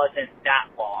actually wasn't that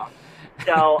long.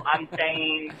 So I'm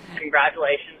saying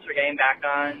congratulations for getting back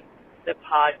on the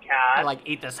podcast. I like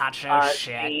Eat This Hot Show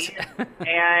shit.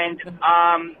 And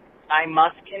I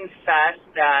must confess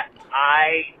that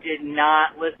I did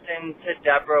not listen to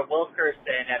Deborah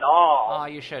Wilkerson at all. Oh,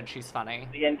 you should. She's funny.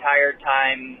 The entire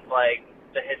time, like,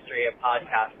 the history of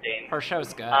podcasting. Her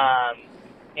show's good.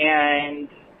 And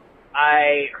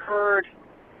I heard,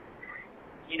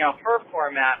 her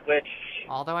format, which...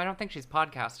 Although I don't think she's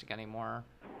podcasting anymore.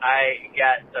 I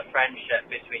get the friendship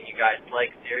between you guys.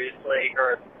 Like, seriously,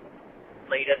 her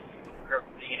latest,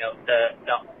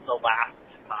 the last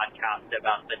podcast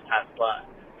about the Tesla.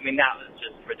 I mean, that was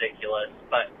just ridiculous.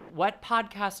 But what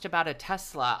podcast about a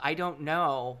Tesla? I don't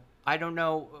know.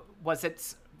 Was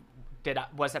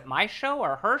it my show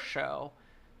or her show?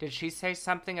 Did she say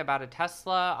something about a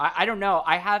Tesla? I don't know.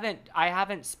 I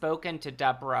haven't spoken to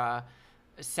Deborah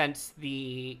since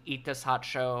the Eat This Hot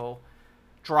Show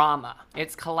drama.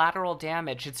 It's collateral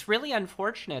damage. It's really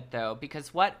unfortunate, though,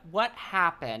 because what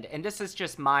happened, and this is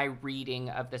just my reading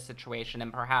of the situation,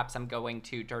 and perhaps I'm going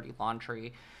to dirty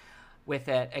laundry with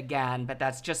it again, but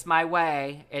that's just my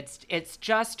way. It's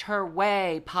just her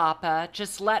way, Papa.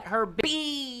 Just let her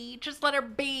be. Just let her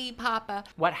be, Papa.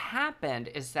 What happened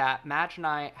is that Madge and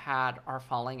I had our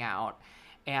falling out,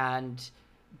 and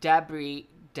Debbie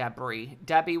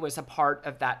was a part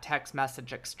of that text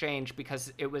message exchange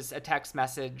because it was a text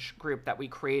message group that we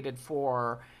created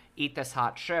for Eat This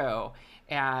Hot Show.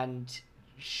 And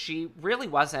she really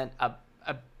wasn't a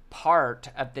part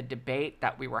of the debate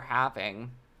that we were having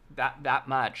that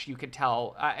much. You could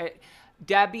tell.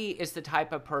 Debbie is the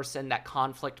type of person that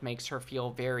conflict makes her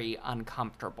feel very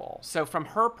uncomfortable. So from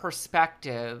her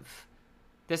perspective,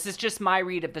 this is just my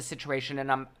read of the situation,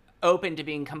 and I'm open to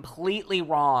being completely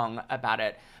wrong about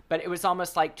it, but it was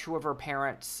almost like two of her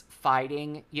parents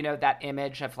fighting, that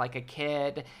image of like a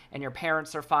kid and your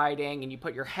parents are fighting and you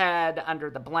put your head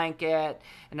under the blanket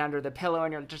and under the pillow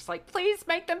and you're just like, please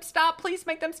make them stop,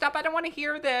 I don't want to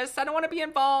hear this, I don't want to be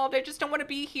involved, I just don't want to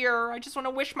be here, I just want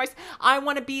to I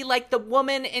want to be like the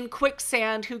woman in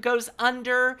Quicksand who goes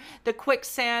under the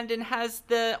quicksand and has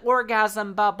the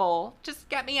orgasm bubble, just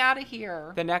get me out of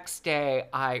here. The next day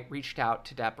I reached out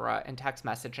to Deborah in text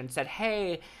message and said,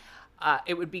 hey,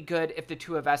 it would be good if the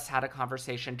two of us had a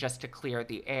conversation just to clear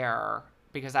the air,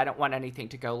 because I don't want anything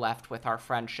to go left with our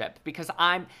friendship. Because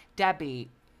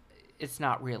Debbie is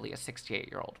not really a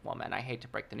 68-year-old woman. I hate to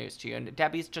break the news to you. And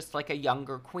Debbie's just like a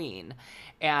younger queen.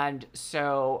 And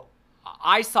so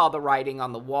I saw the writing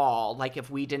on the wall, like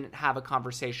if we didn't have a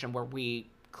conversation where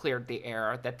we cleared the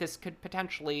air, that this could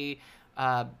potentially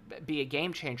be a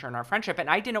game changer in our friendship. And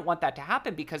I didn't want that to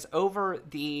happen because over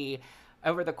the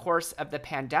course of the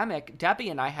pandemic, Debbie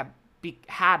and I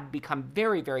had become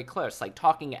very, very close, like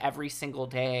talking every single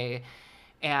day.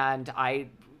 And I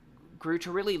grew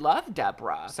to really love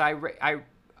Deborah. So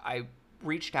I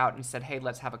reached out and said, hey,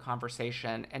 let's have a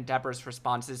conversation. And Deborah's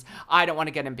response is, I don't want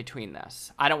to get in between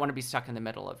this. I don't want to be stuck in the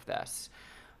middle of this.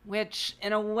 Which,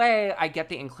 in a way, I get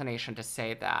the inclination to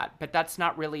say that, but that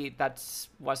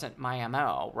wasn't my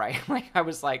MO, right? Like, I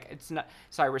was like, it's not,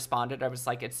 so I responded, I was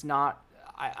like, it's not,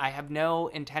 I have no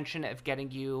intention of getting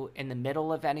you in the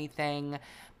middle of anything,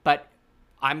 but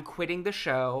I'm quitting the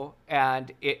show,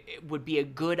 and it would be a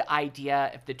good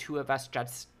idea if the two of us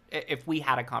if we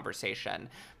had a conversation,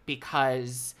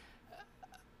 because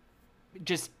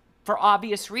just for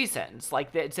obvious reasons,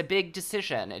 like it's a big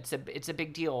decision. It's a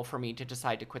big deal for me to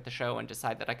decide to quit the show and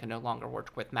decide that I can no longer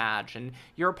work with Madge, and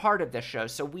you're a part of this show,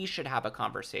 so we should have a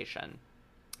conversation.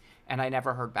 And I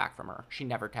never heard back from her. She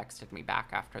never texted me back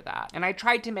after that. And I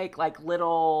tried to make like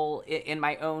little, in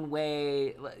my own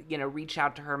way, reach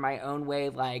out to her my own way,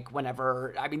 like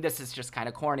whenever, I mean, this is just kind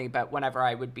of corny, but whenever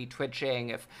I would be twitching,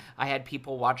 if I had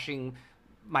people watching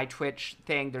my Twitch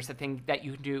thing, there's a thing that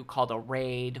you can do called a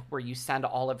raid, where you send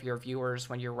all of your viewers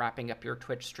when you're wrapping up your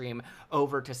Twitch stream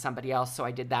over to somebody else. So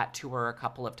I did that to her a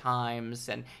couple of times,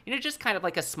 and just kind of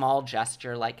like a small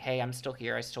gesture, like, hey, I'm still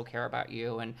here, I still care about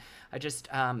you. And I just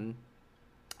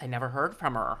I never heard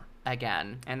from her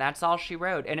again. And that's all she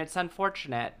wrote. And it's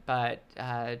unfortunate, but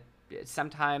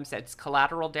sometimes it's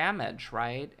collateral damage,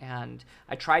 right? And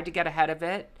I tried to get ahead of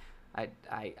it.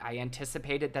 I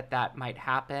anticipated that might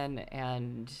happen,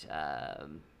 and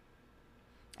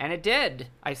it did.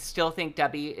 I still think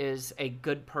Debbie is a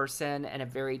good person and a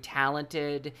very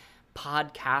talented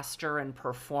podcaster and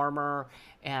performer,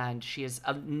 and she has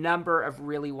a number of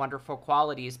really wonderful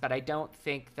qualities, but I don't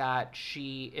think that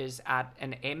she is at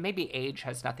maybe age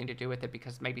has nothing to do with it,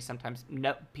 because maybe sometimes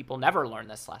people never learn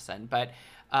this lesson, but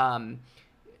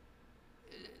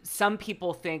some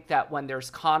people think that when there's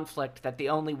conflict, that the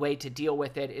only way to deal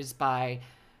with it is by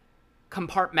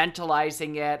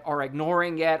compartmentalizing it or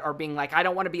ignoring it or being like, I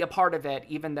don't want to be a part of it,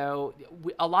 even though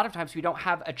a lot of times we don't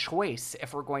have a choice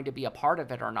if we're going to be a part of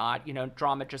it or not. You know,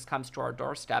 drama just comes to our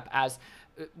doorstep, as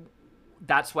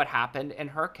that's what happened in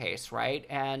her case, right?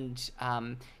 And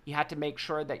you have to make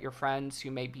sure that your friends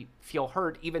who feel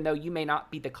hurt, even though you may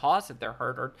not be the cause of their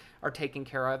hurt, are taken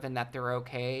care of, and that they're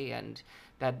okay, and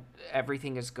that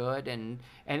everything is good. And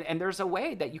there's a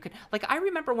way that you can, like, I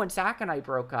remember when Zach and I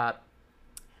broke up,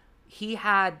 he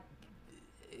had,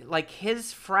 like,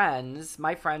 his friends,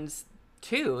 my friends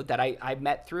too, that I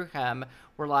met through him,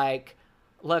 were like,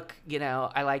 look, you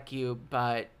know, I like you,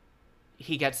 but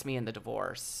he gets me in the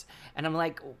divorce. And I'm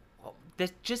like,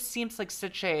 this just seems like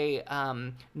such a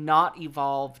not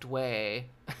evolved way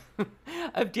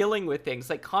of dealing with things.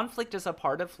 Like, conflict is a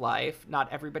part of life.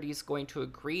 Not everybody's going to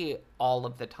agree all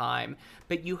of the time,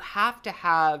 but you have to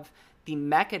have the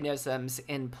mechanisms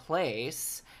in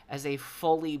place as a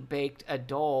fully baked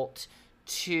adult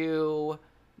to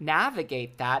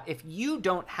navigate that if you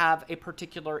don't have a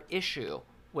particular issue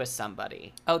with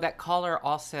somebody. Oh, that caller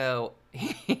also,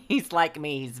 he's like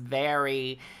me, he's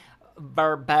very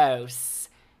verbose.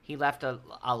 He left a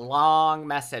long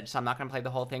message, so I'm not going to play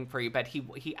the whole thing for you, but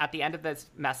he at the end of this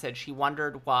message, he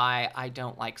wondered why I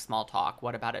don't like small talk.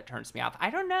 What about it turns me off?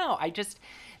 I don't know.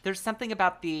 There's something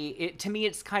about to me,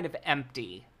 it's kind of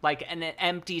empty, like an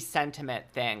empty sentiment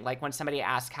thing. Like when somebody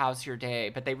asks, how's your day?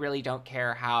 But they really don't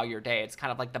care how your day. It's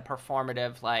kind of like the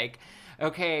performative, like,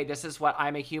 okay, this is what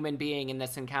I'm a human being in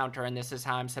this encounter, and this is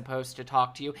how I'm supposed to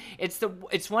talk to you.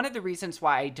 It's one of the reasons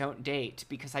why I don't date,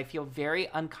 because I feel very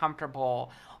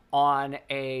uncomfortable on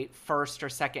a first or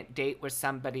second date with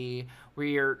somebody where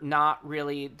you're not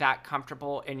really that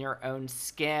comfortable in your own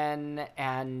skin.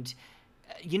 And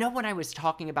you know, when I was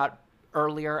talking about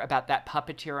earlier about that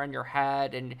puppeteer in your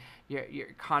head, and you're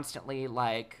constantly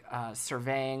like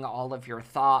surveying all of your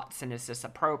thoughts, and is this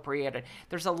appropriate? And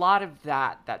there's a lot of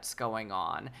that's going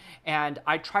on, and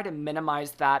I try to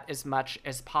minimize that as much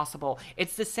as possible.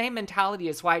 It's the same mentality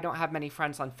as why I don't have many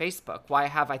friends on Facebook, why I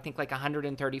have, I think, like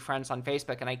 130 friends on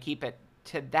Facebook, and I keep it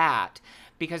to that,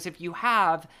 because if you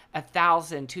have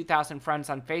 1,000, 2,000 friends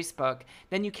on Facebook,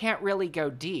 then you can't really go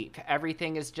deep.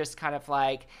 Everything is just kind of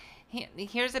like,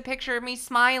 here's a picture of me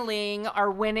smiling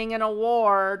or winning an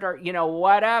award or, you know,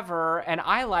 whatever. And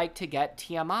I like to get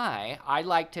TMI. I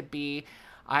like to be,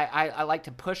 I like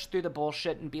to push through the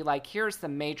bullshit and be like, here's the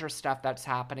major stuff that's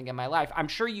happening in my life. I'm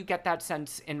sure you get that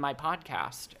sense in my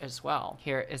podcast as well.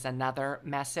 Here is another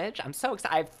message. I'm so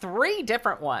excited. I have 3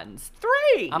 different ones.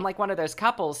 3! I'm like one of those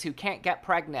couples who can't get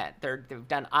pregnant. They've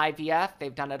done IVF.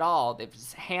 They've done it all. They've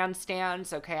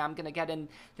handstands. Okay, I'm going to get in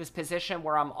this position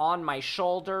where I'm on my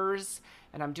shoulders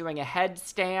and I'm doing a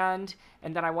headstand,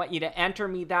 and then I want you to enter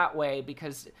me that way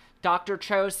because Dr.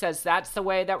 Cho says that's the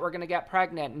way that we're going to get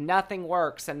pregnant. Nothing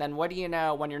works. And then what do you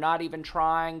know? When you're not even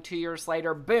trying, 2 years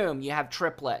later, boom, you have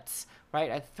triplets, right?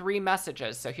 I have 3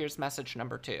 messages. So here's message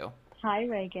number 2. Hi,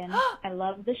 Reagan. I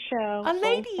love the show. A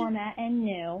lady. Full format and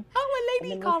new. Oh, a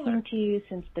lady caller. I've been listening to you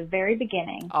since the very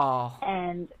beginning. Oh.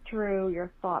 And through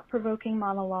your thought-provoking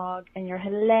monologue and your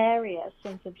hilarious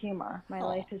sense of humor, my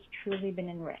life has truly been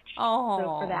enriched. Oh.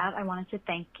 So for that, I wanted to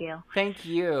thank you. Thank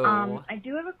you. I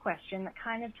do have a question that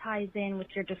kind of ties in with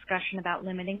your discussion about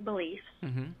limiting beliefs.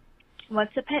 Mm-hmm.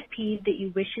 What's a pet peeve that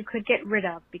you wish you could get rid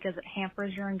of because it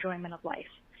hampers your enjoyment of life?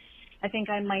 I think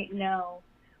I might know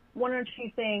 1 or 2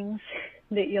 things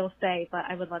that you'll say, but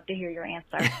I would love to hear your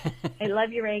answer. I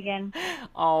love you, Reagan.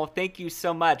 Oh, thank you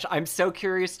so much. I'm so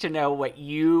curious to know what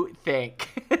you think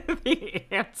the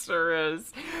answer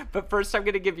is. But first, I'm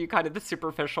going to give you kind of the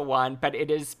superficial one, but it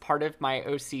is part of my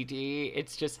OCD.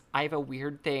 It's just, I have a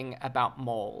weird thing about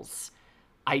moles.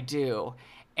 I do.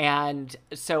 And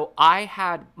so I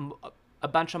had a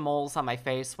bunch of moles on my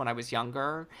face when I was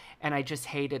younger, and I just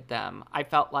hated them. I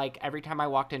felt like every time I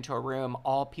walked into a room,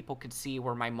 all people could see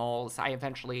were my moles. I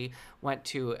eventually went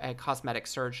to a cosmetic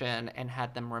surgeon and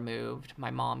had them removed. My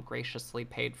mom graciously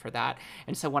paid for that.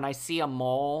 And so when I see a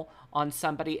mole on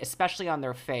somebody, especially on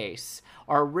their face,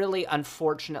 or a really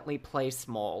unfortunately placed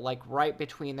mole, like right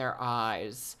between their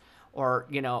eyes, or,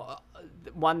 you know,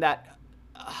 one that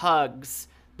hugs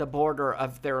the border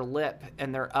of their lip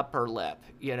and their upper lip,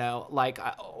 you know, like,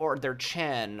 or their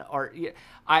chin, or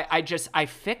I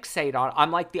fixate on, I'm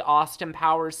like the Austin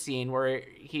Powers scene where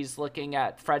he's looking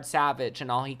at Fred Savage and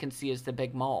all he can see is the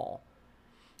big mole,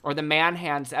 or the Man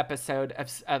Hands episode of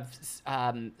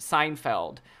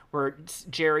Seinfeld where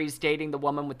Jerry's dating the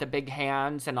woman with the big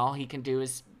hands and all he can do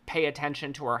is pay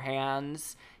attention to her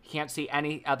hands. He can't see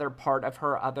any other part of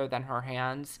her other than her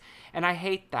hands. And I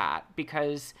hate that,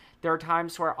 because there are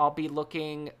times where I'll be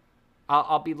looking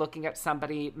at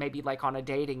somebody maybe like on a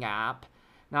dating app.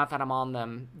 Not that I'm on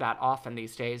them that often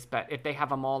these days, but if they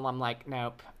have a mole, I'm like,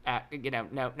 nope,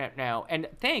 no. And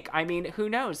who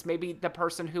knows? Maybe the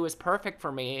person who is perfect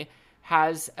for me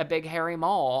has a big hairy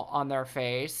mole on their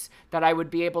face that I would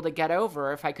be able to get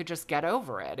over if I could just get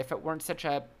over it, if it weren't such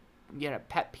a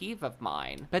pet peeve of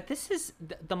mine. But this is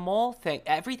the mole thing.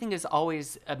 Everything is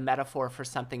always a metaphor for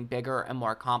something bigger and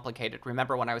more complicated.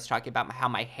 Remember when I was talking about how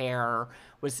my hair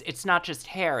was, it's not just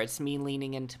hair, it's me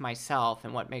leaning into myself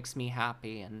and what makes me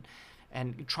happy, and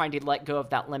trying to let go of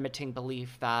that limiting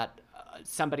belief that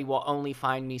somebody will only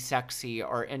find me sexy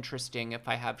or interesting if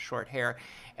I have short hair.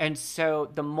 And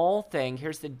so the mole thing,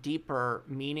 here's the deeper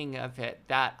meaning of it,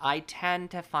 that I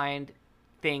tend to find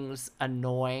things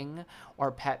annoying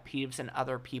or pet peeves in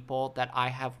other people that I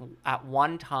have at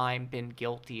one time been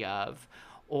guilty of,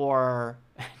 or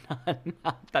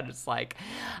not that it's like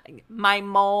my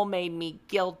mole made me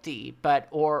guilty, but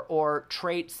or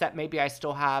traits that maybe I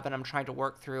still have and I'm trying to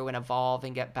work through and evolve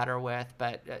and get better with.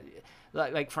 But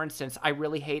like for instance, I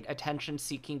really hate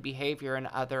attention-seeking behavior in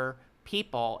other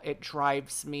people. It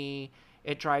drives me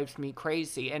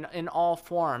crazy, and in all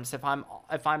forms. If I'm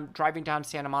driving down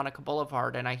Santa Monica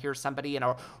Boulevard and I hear somebody in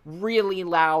a really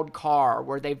loud car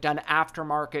where they've done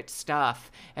aftermarket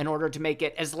stuff in order to make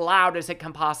it as loud as it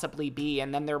can possibly be,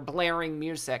 and then they're blaring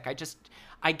music,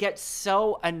 I get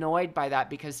so annoyed by that,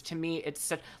 because to me it's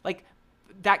such, like,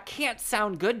 that can't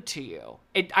sound good to you.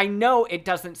 I know it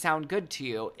doesn't sound good to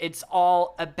you. It's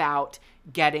all about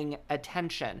getting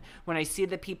attention. When I see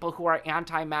the people who are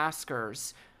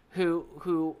anti-maskers,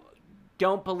 who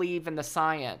don't believe in the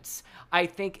science, I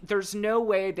think there's no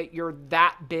way that you're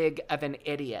that big of an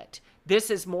idiot.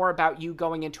 This is more about you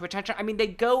going into attention. I mean, they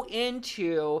go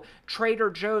into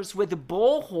Trader Joe's with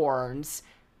bullhorns,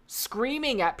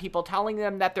 screaming at people, telling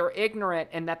them that they're ignorant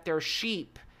and that they're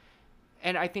sheep.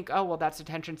 And I think, oh, well, that's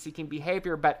attention-seeking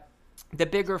behavior. But the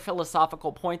bigger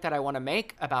philosophical point that I want to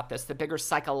make about this, the bigger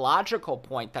psychological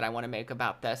point that I want to make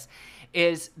about this,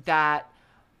 is that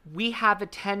we have a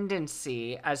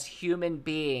tendency as human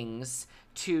beings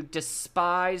to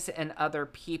despise in other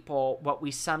people what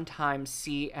we sometimes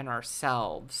see in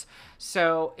ourselves.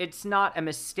 So it's not a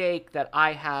mistake that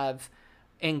I have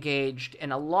engaged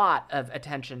in a lot of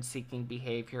attention-seeking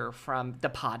behavior. From the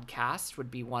podcast would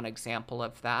be one example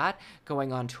of that,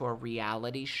 going on to a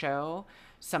reality show,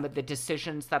 some of the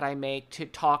decisions that I make to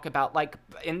talk about, like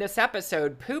in this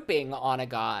episode, pooping on a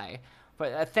guy.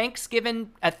 A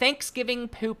Thanksgiving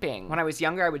pooping. When I was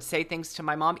younger, I would say things to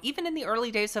my mom. Even in the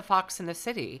early days of Fox in the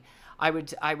City, I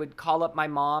would call up my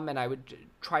mom and I would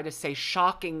try to say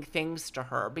shocking things to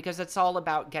her, because it's all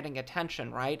about getting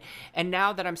attention, right? And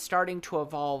now that I'm starting to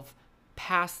evolve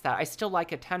past that, I still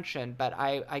like attention, but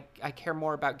I care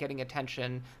more about getting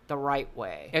attention the right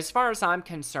way. As far as I'm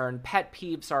concerned, pet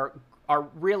peeves are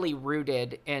really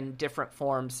rooted in different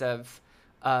forms of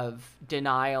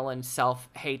denial and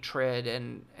self-hatred,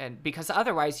 and because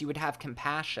otherwise you would have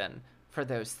compassion for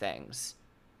those things.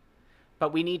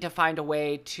 But we need to find a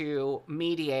way to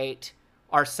mediate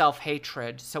our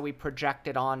self-hatred, so we project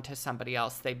it onto somebody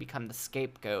else. They become the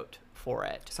scapegoat for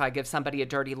it. So I give somebody a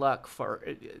dirty look for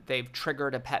they've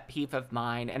triggered a pet peeve of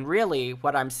mine, and really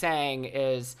what I'm saying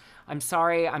is, I'm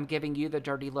sorry I'm giving you the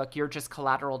dirty look. You're just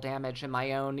collateral damage in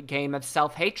my own game of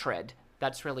self-hatred.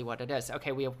 That's really what it is.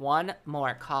 Okay, we have one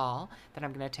more call that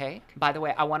I'm going to take. By the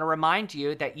way, I want to remind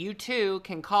you that you too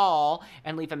can call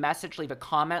and leave a message, leave a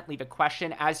comment, leave a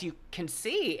question. As you can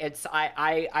see,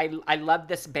 I love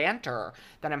this banter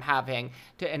that I'm having.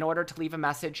 In order to leave a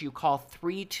message, you call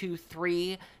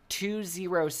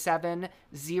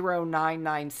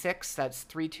 323-207-0996. That's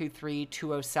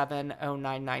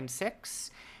 323-207-0996.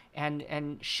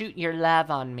 and shoot your love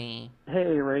on me.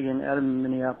 Hey, Reagan, Adam in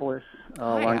Minneapolis,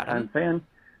 Hi, longtime Adam. fan.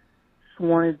 Just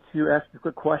wanted to ask a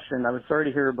quick question. I was sorry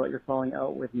to hear about your falling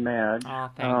out with Madge. Oh,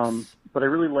 thanks. But I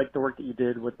really liked the work that you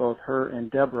did with both her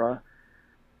and Deborah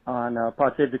on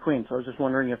Pod Save the Queen. So I was just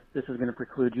wondering if this is going to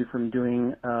preclude you from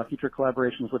doing future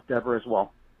collaborations with Deborah as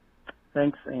well.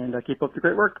 Thanks, and keep up the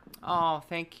great work. Oh,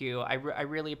 thank you. I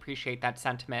really appreciate that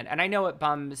sentiment. And I know it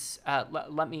bums,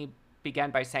 let me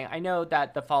begin by saying, I know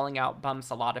that the falling out bums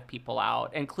a lot of people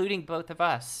out, including both of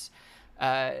us.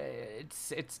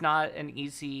 It's not an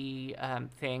easy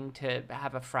thing to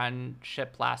have a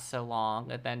friendship last so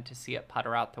long and then to see it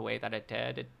putter out the way that it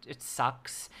did. It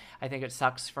sucks. I think it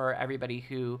sucks for everybody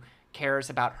who cares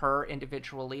about her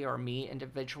individually or me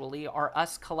individually or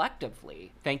us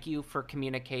collectively. Thank you for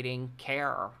communicating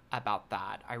care about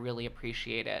that. I really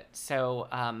appreciate it. So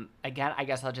again, I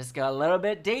guess I'll just go a little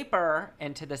bit deeper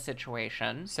into the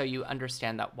situation so you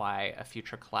understand that why a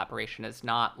future collaboration is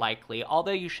not likely,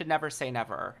 although you should never say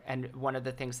never. And one of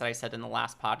the things that I said in the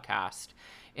last podcast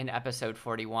in episode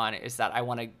 41 is that I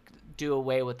want to do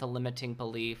away with the limiting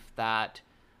belief that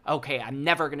okay, I'm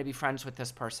never going to be friends with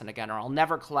this person again, or I'll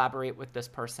never collaborate with this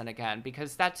person again,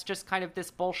 because that's just kind of this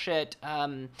bullshit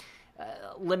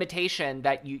limitation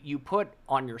that you put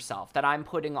on yourself, that I'm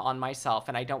putting on myself,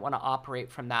 and I don't want to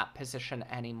operate from that position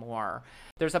anymore.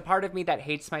 There's a part of me that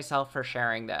hates myself for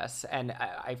sharing this, and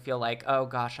I feel like, oh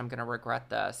gosh, I'm going to regret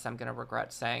this. I'm going to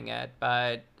regret saying it,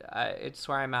 but it's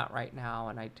where I'm at right now,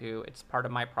 and it's part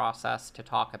of my process to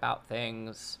talk about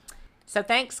things. So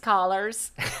thanks,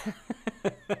 callers.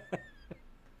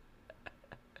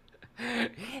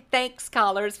 Thanks,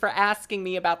 callers, for asking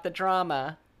me about the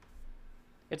drama.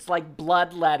 It's like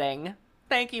bloodletting.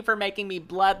 Thank you for making me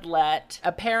bloodlet.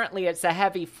 Apparently, it's a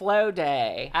heavy flow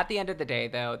day. At the end of the day,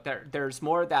 though, there's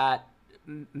more that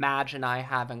Madge and I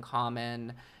have in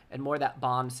common and more that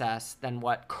bonds us than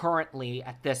what currently,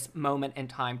 at this moment in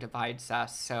time, divides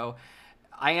us. So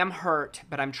I am hurt,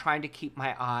 but I'm trying to keep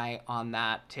my eye on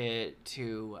that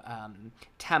to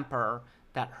temper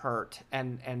that hurt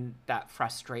and that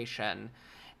frustration.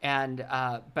 And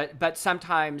but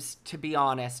sometimes, to be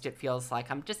honest, it feels like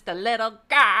I'm just a little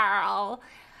girl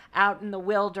out in the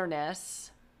wilderness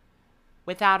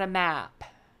without a map.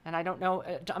 And I don't know,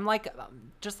 I'm like,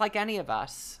 just like any of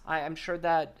us, I'm sure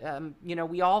that,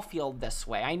 we all feel this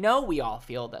way. I know we all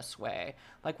feel this way.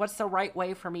 Like, what's the right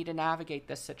way for me to navigate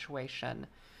this situation?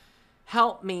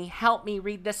 Help me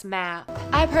read this map.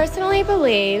 I personally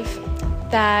believe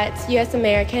that U.S.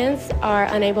 Americans are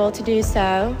unable to do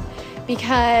so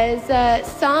because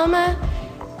some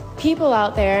people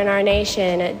out there in our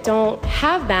nation don't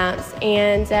have maps,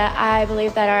 and I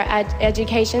believe that our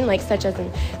education, like such as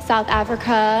in South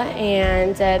Africa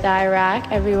and the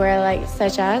Iraq, everywhere like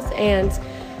such as, and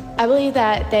I believe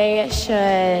that they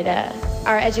should,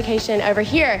 our education over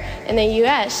here in the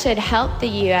U.S. should help the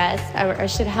U.S. or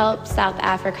should help South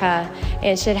Africa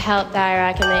and should help the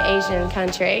Iraq and the Asian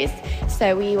countries,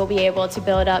 so we will be able to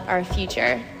build up our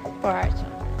future for our children.